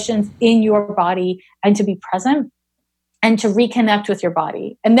feelings and emotions in your body, and to be present and to reconnect with your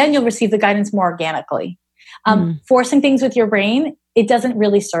body. And then you'll receive the guidance more organically. Forcing things with your brain, it doesn't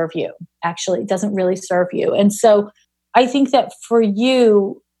really serve you. Actually, it doesn't really serve you. And so I think that for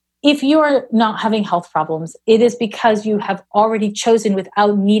you, if you are not having health problems, it is because you have already chosen,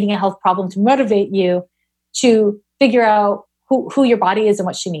 without needing a health problem to motivate you, to figure out who your body is and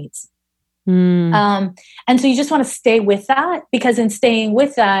what she needs. And so you just want to stay with that, because in staying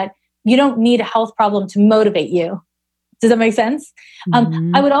with that, you don't need a health problem to motivate you. Does that make sense?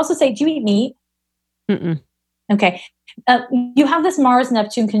 I would also say, do you eat meat? Mm-mm. Okay. You have this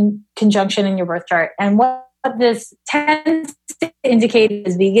Mars-Neptune conjunction in your birth chart. And what this tends to indicate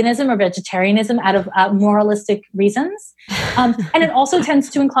is veganism or vegetarianism out of moralistic reasons. And it also tends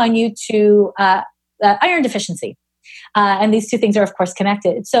to incline you to iron deficiency. And these two things are, of course,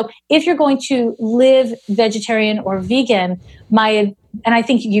 connected. So if you're going to live vegetarian or vegan, and I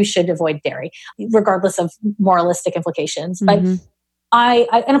think you should avoid dairy, regardless of moralistic implications. But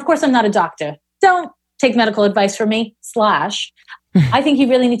and of course, I'm not a doctor. Don't take medical advice from me, I think you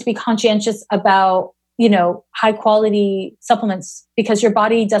really need to be conscientious about, high quality supplements, because your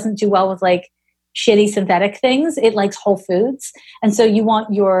body doesn't do well with shitty synthetic things. It likes whole foods. And so you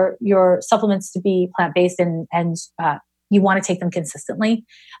want your supplements to be plant-based and you want to take them consistently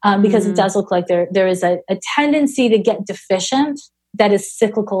because it does look like there is a tendency to get deficient that is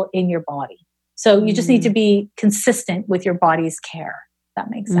cyclical in your body. So you just need to be consistent with your body's care. If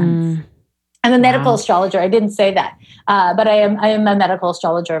that makes sense. I'm a medical astrologer. I didn't say that, but I am a medical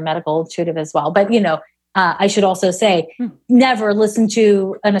astrologer, a medical intuitive as well. But I should also say, never listen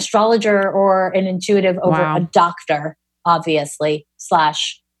to an astrologer or an intuitive over a doctor. Obviously,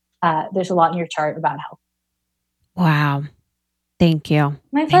 there's a lot in your chart about health. Wow, Thank you.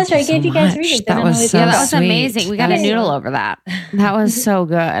 My pleasure. I gave you guys much. readings. That was so Yeah, that was sweet. amazing. We got a Thank noodle you. over that. That was so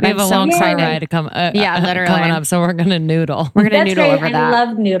good. We have a long car excited. ride literally literally. coming up, so we're gonna noodle. We're gonna That's noodle great. over I that. love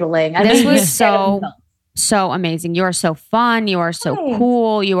noodling. I This mean, was you said it. so amazing. You are so fun. You are so Thanks.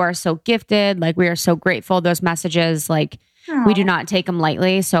 cool. You are so gifted. Like, we are so grateful. Those messages, like, we do not take them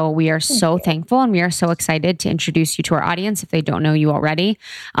lightly. So we are so thankful, and we are so excited to introduce you to our audience if they don't know you already.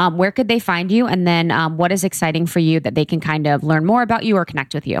 Where could they find you? And then what is exciting for you that they can kind of learn more about you or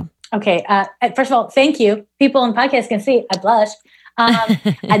connect with you? Okay. First of all, thank you. People in podcast can see I blushed.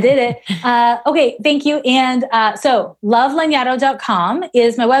 I did it. Okay. Thank you. And so lovelanyadoo.com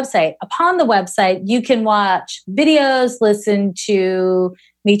is my website. Upon the website, you can watch videos, listen to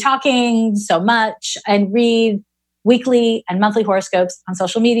me talking so much, and read weekly and monthly horoscopes on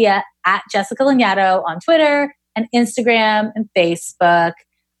social media at Jessica Lanyadoo on Twitter and Instagram and Facebook.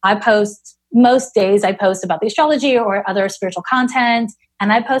 I post most days. I post about the astrology or other spiritual content,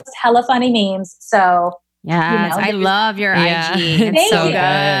 and I post hella funny memes. So Yes, I love your Yeah. IG. It's Thank so you. good.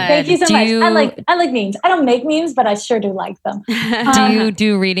 Thank you so Do much. you- I like memes. I don't make memes, but I sure do like them. Do you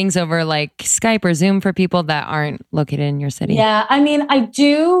do readings over like Skype or Zoom for people that aren't located in your city? Yeah, I mean, I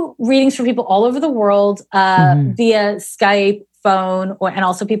do readings for people all over the world via Skype, phone, and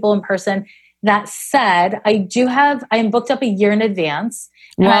also people in person. That said, I am booked up a year in advance.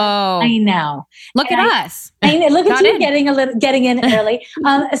 And Whoa. I know. Look And at us. I know. Look at Got you in. getting in early.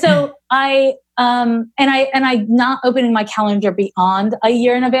 So I'm not opening my calendar beyond a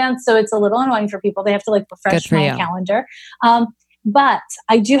year in advance. So it's a little annoying for people. They have to like refresh Good for my you. calendar. But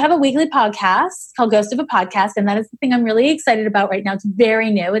I do have a weekly podcast called Ghost of a Podcast. And that is the thing I'm really excited about right now. It's very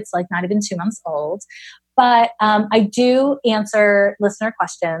new. It's like not even 2 months old. But I do answer listener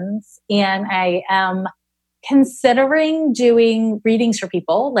questions, and I am considering doing readings for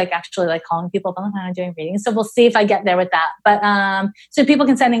people, like actually like calling people up on the phone and doing readings. So we'll see if I get there with that. But so people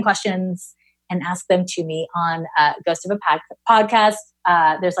can send in questions and ask them to me on Ghost of a Podcast.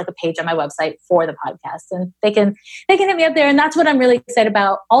 There's like a page on my website for the podcast, and they can hit me up there. And that's what I'm really excited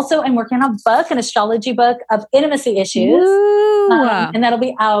about. Also, I'm working on a book, an astrology book of intimacy issues. And that'll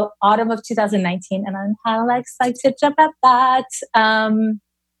be out autumn of 2019. And I'm kind of excited about that.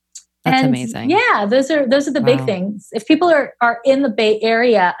 That's amazing. Yeah, those are the big things. If people are in the Bay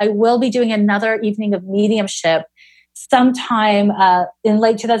Area, I will be doing another evening of mediumship sometime in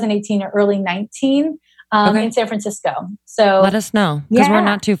late 2018 or early 19 in San Francisco. So let us know, because we're Yeah.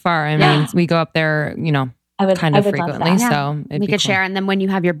 not too far. I mean, we go up there, I would kind of love frequently. that. So We could share. And then when you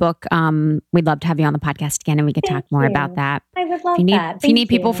have your book, we'd love to have you on the podcast again, and we could talk more about that. I would love If you need, that. if you need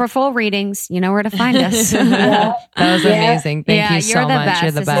people for full readings, you know where to find us. Yeah. That was Yeah. amazing. Thank you so much.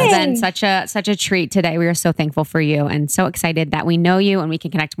 You're the This best. has been such a treat today. We are so thankful for you and so excited that we know you and we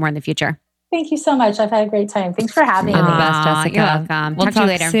can connect more in the future. Thank you so much. I've had a great time. Thanks for having You're me. the best, Aw, Jessica. you're welcome. We'll Talk to you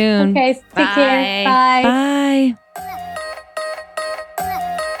talk later. soon. Okay, take care. Bye. Bye.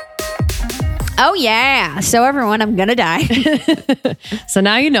 Oh yeah. So everyone, I'm gonna die. So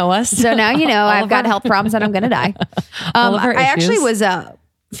now you know us. So now you know I've got health problems and I'm gonna die. All of our I actually issues.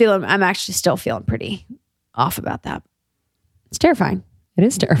 was I'm actually still feeling pretty off about that. It's terrifying. It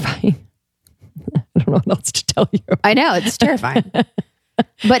is terrifying. I don't know what else to tell you. I know, it's terrifying.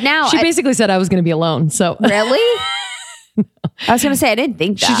 But now She basically said I was going to be alone. So really? I was gonna say I didn't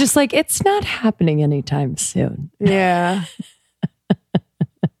think that. she's just like, it's not happening anytime soon. yeah.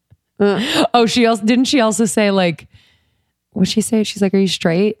 Oh, didn't she also say like, what'd she say? She's like, are you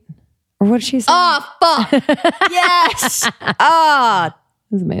straight? Or what did she say? Oh fuck. Yes. Oh, It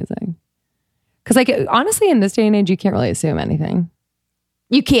was amazing. Because like, honestly, in this day and age, you can't really assume anything.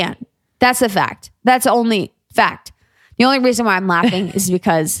 you can't. That's a fact. That's the only fact. The only reason why I'm laughing is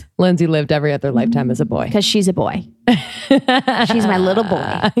because Lindsay lived every other lifetime as a boy. she's a boy. She's my little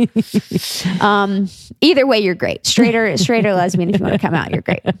boy. Either way, you're great. Straight or lesbian, if you want to come out, you're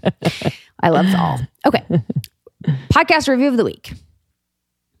great. I love all. Okay. Podcast review of the week.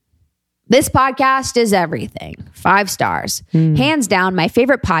 This podcast is everything. 5 stars. Hands down, my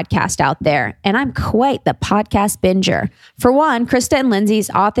favorite podcast out there. And I'm quite the podcast binger. For one, Krista and Lindsay's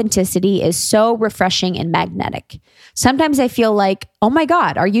authenticity is so refreshing and magnetic. Sometimes I feel like, oh my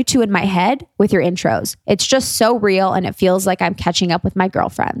God, are you two in my head with your intros? It's just so real and it feels like I'm catching up with my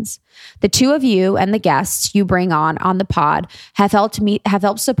girlfriends. The two of you and the guests you bring on the pod have helped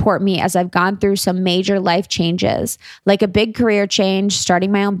support me as I've gone through some major life changes, like a big career change,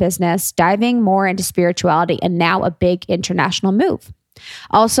 starting my own business, diving more into spirituality, and now a big international move.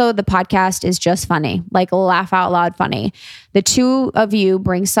 Also, the podcast is just funny, like laugh out loud funny. The two of you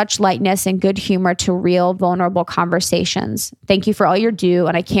bring such lightness and good humor to real, vulnerable conversations. Thank you for all you do,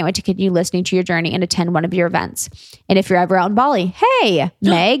 and I can't wait to continue listening to your journey and attend one of your events. And if you're ever out in Bali, hey,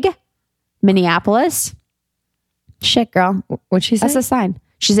 Meg, Minneapolis. Shit, girl. What'd she say? That's a sign.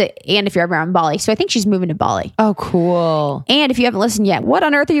 She said, and if you're ever out in Bali. So I think she's moving to Bali. Oh, cool. And if you haven't listened yet, what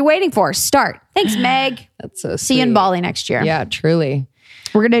on earth are you waiting for? Start. Thanks, Meg. That's so See you in sweet. Bali next year. Yeah, truly.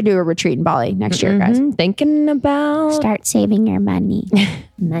 We're going to do a retreat in Bali next year, guys. Thinking about Start saving your money.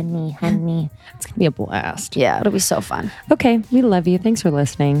 Money, honey. it's gonna be a blast. Yeah, it'll be so fun. Okay, we love you. Thanks for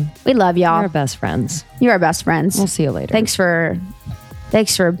listening. We love You're y'all. our best friends. You're our best friends. We'll see you later. Thanks for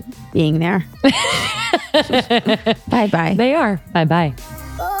being there. Bye-bye. They are. Bye bye.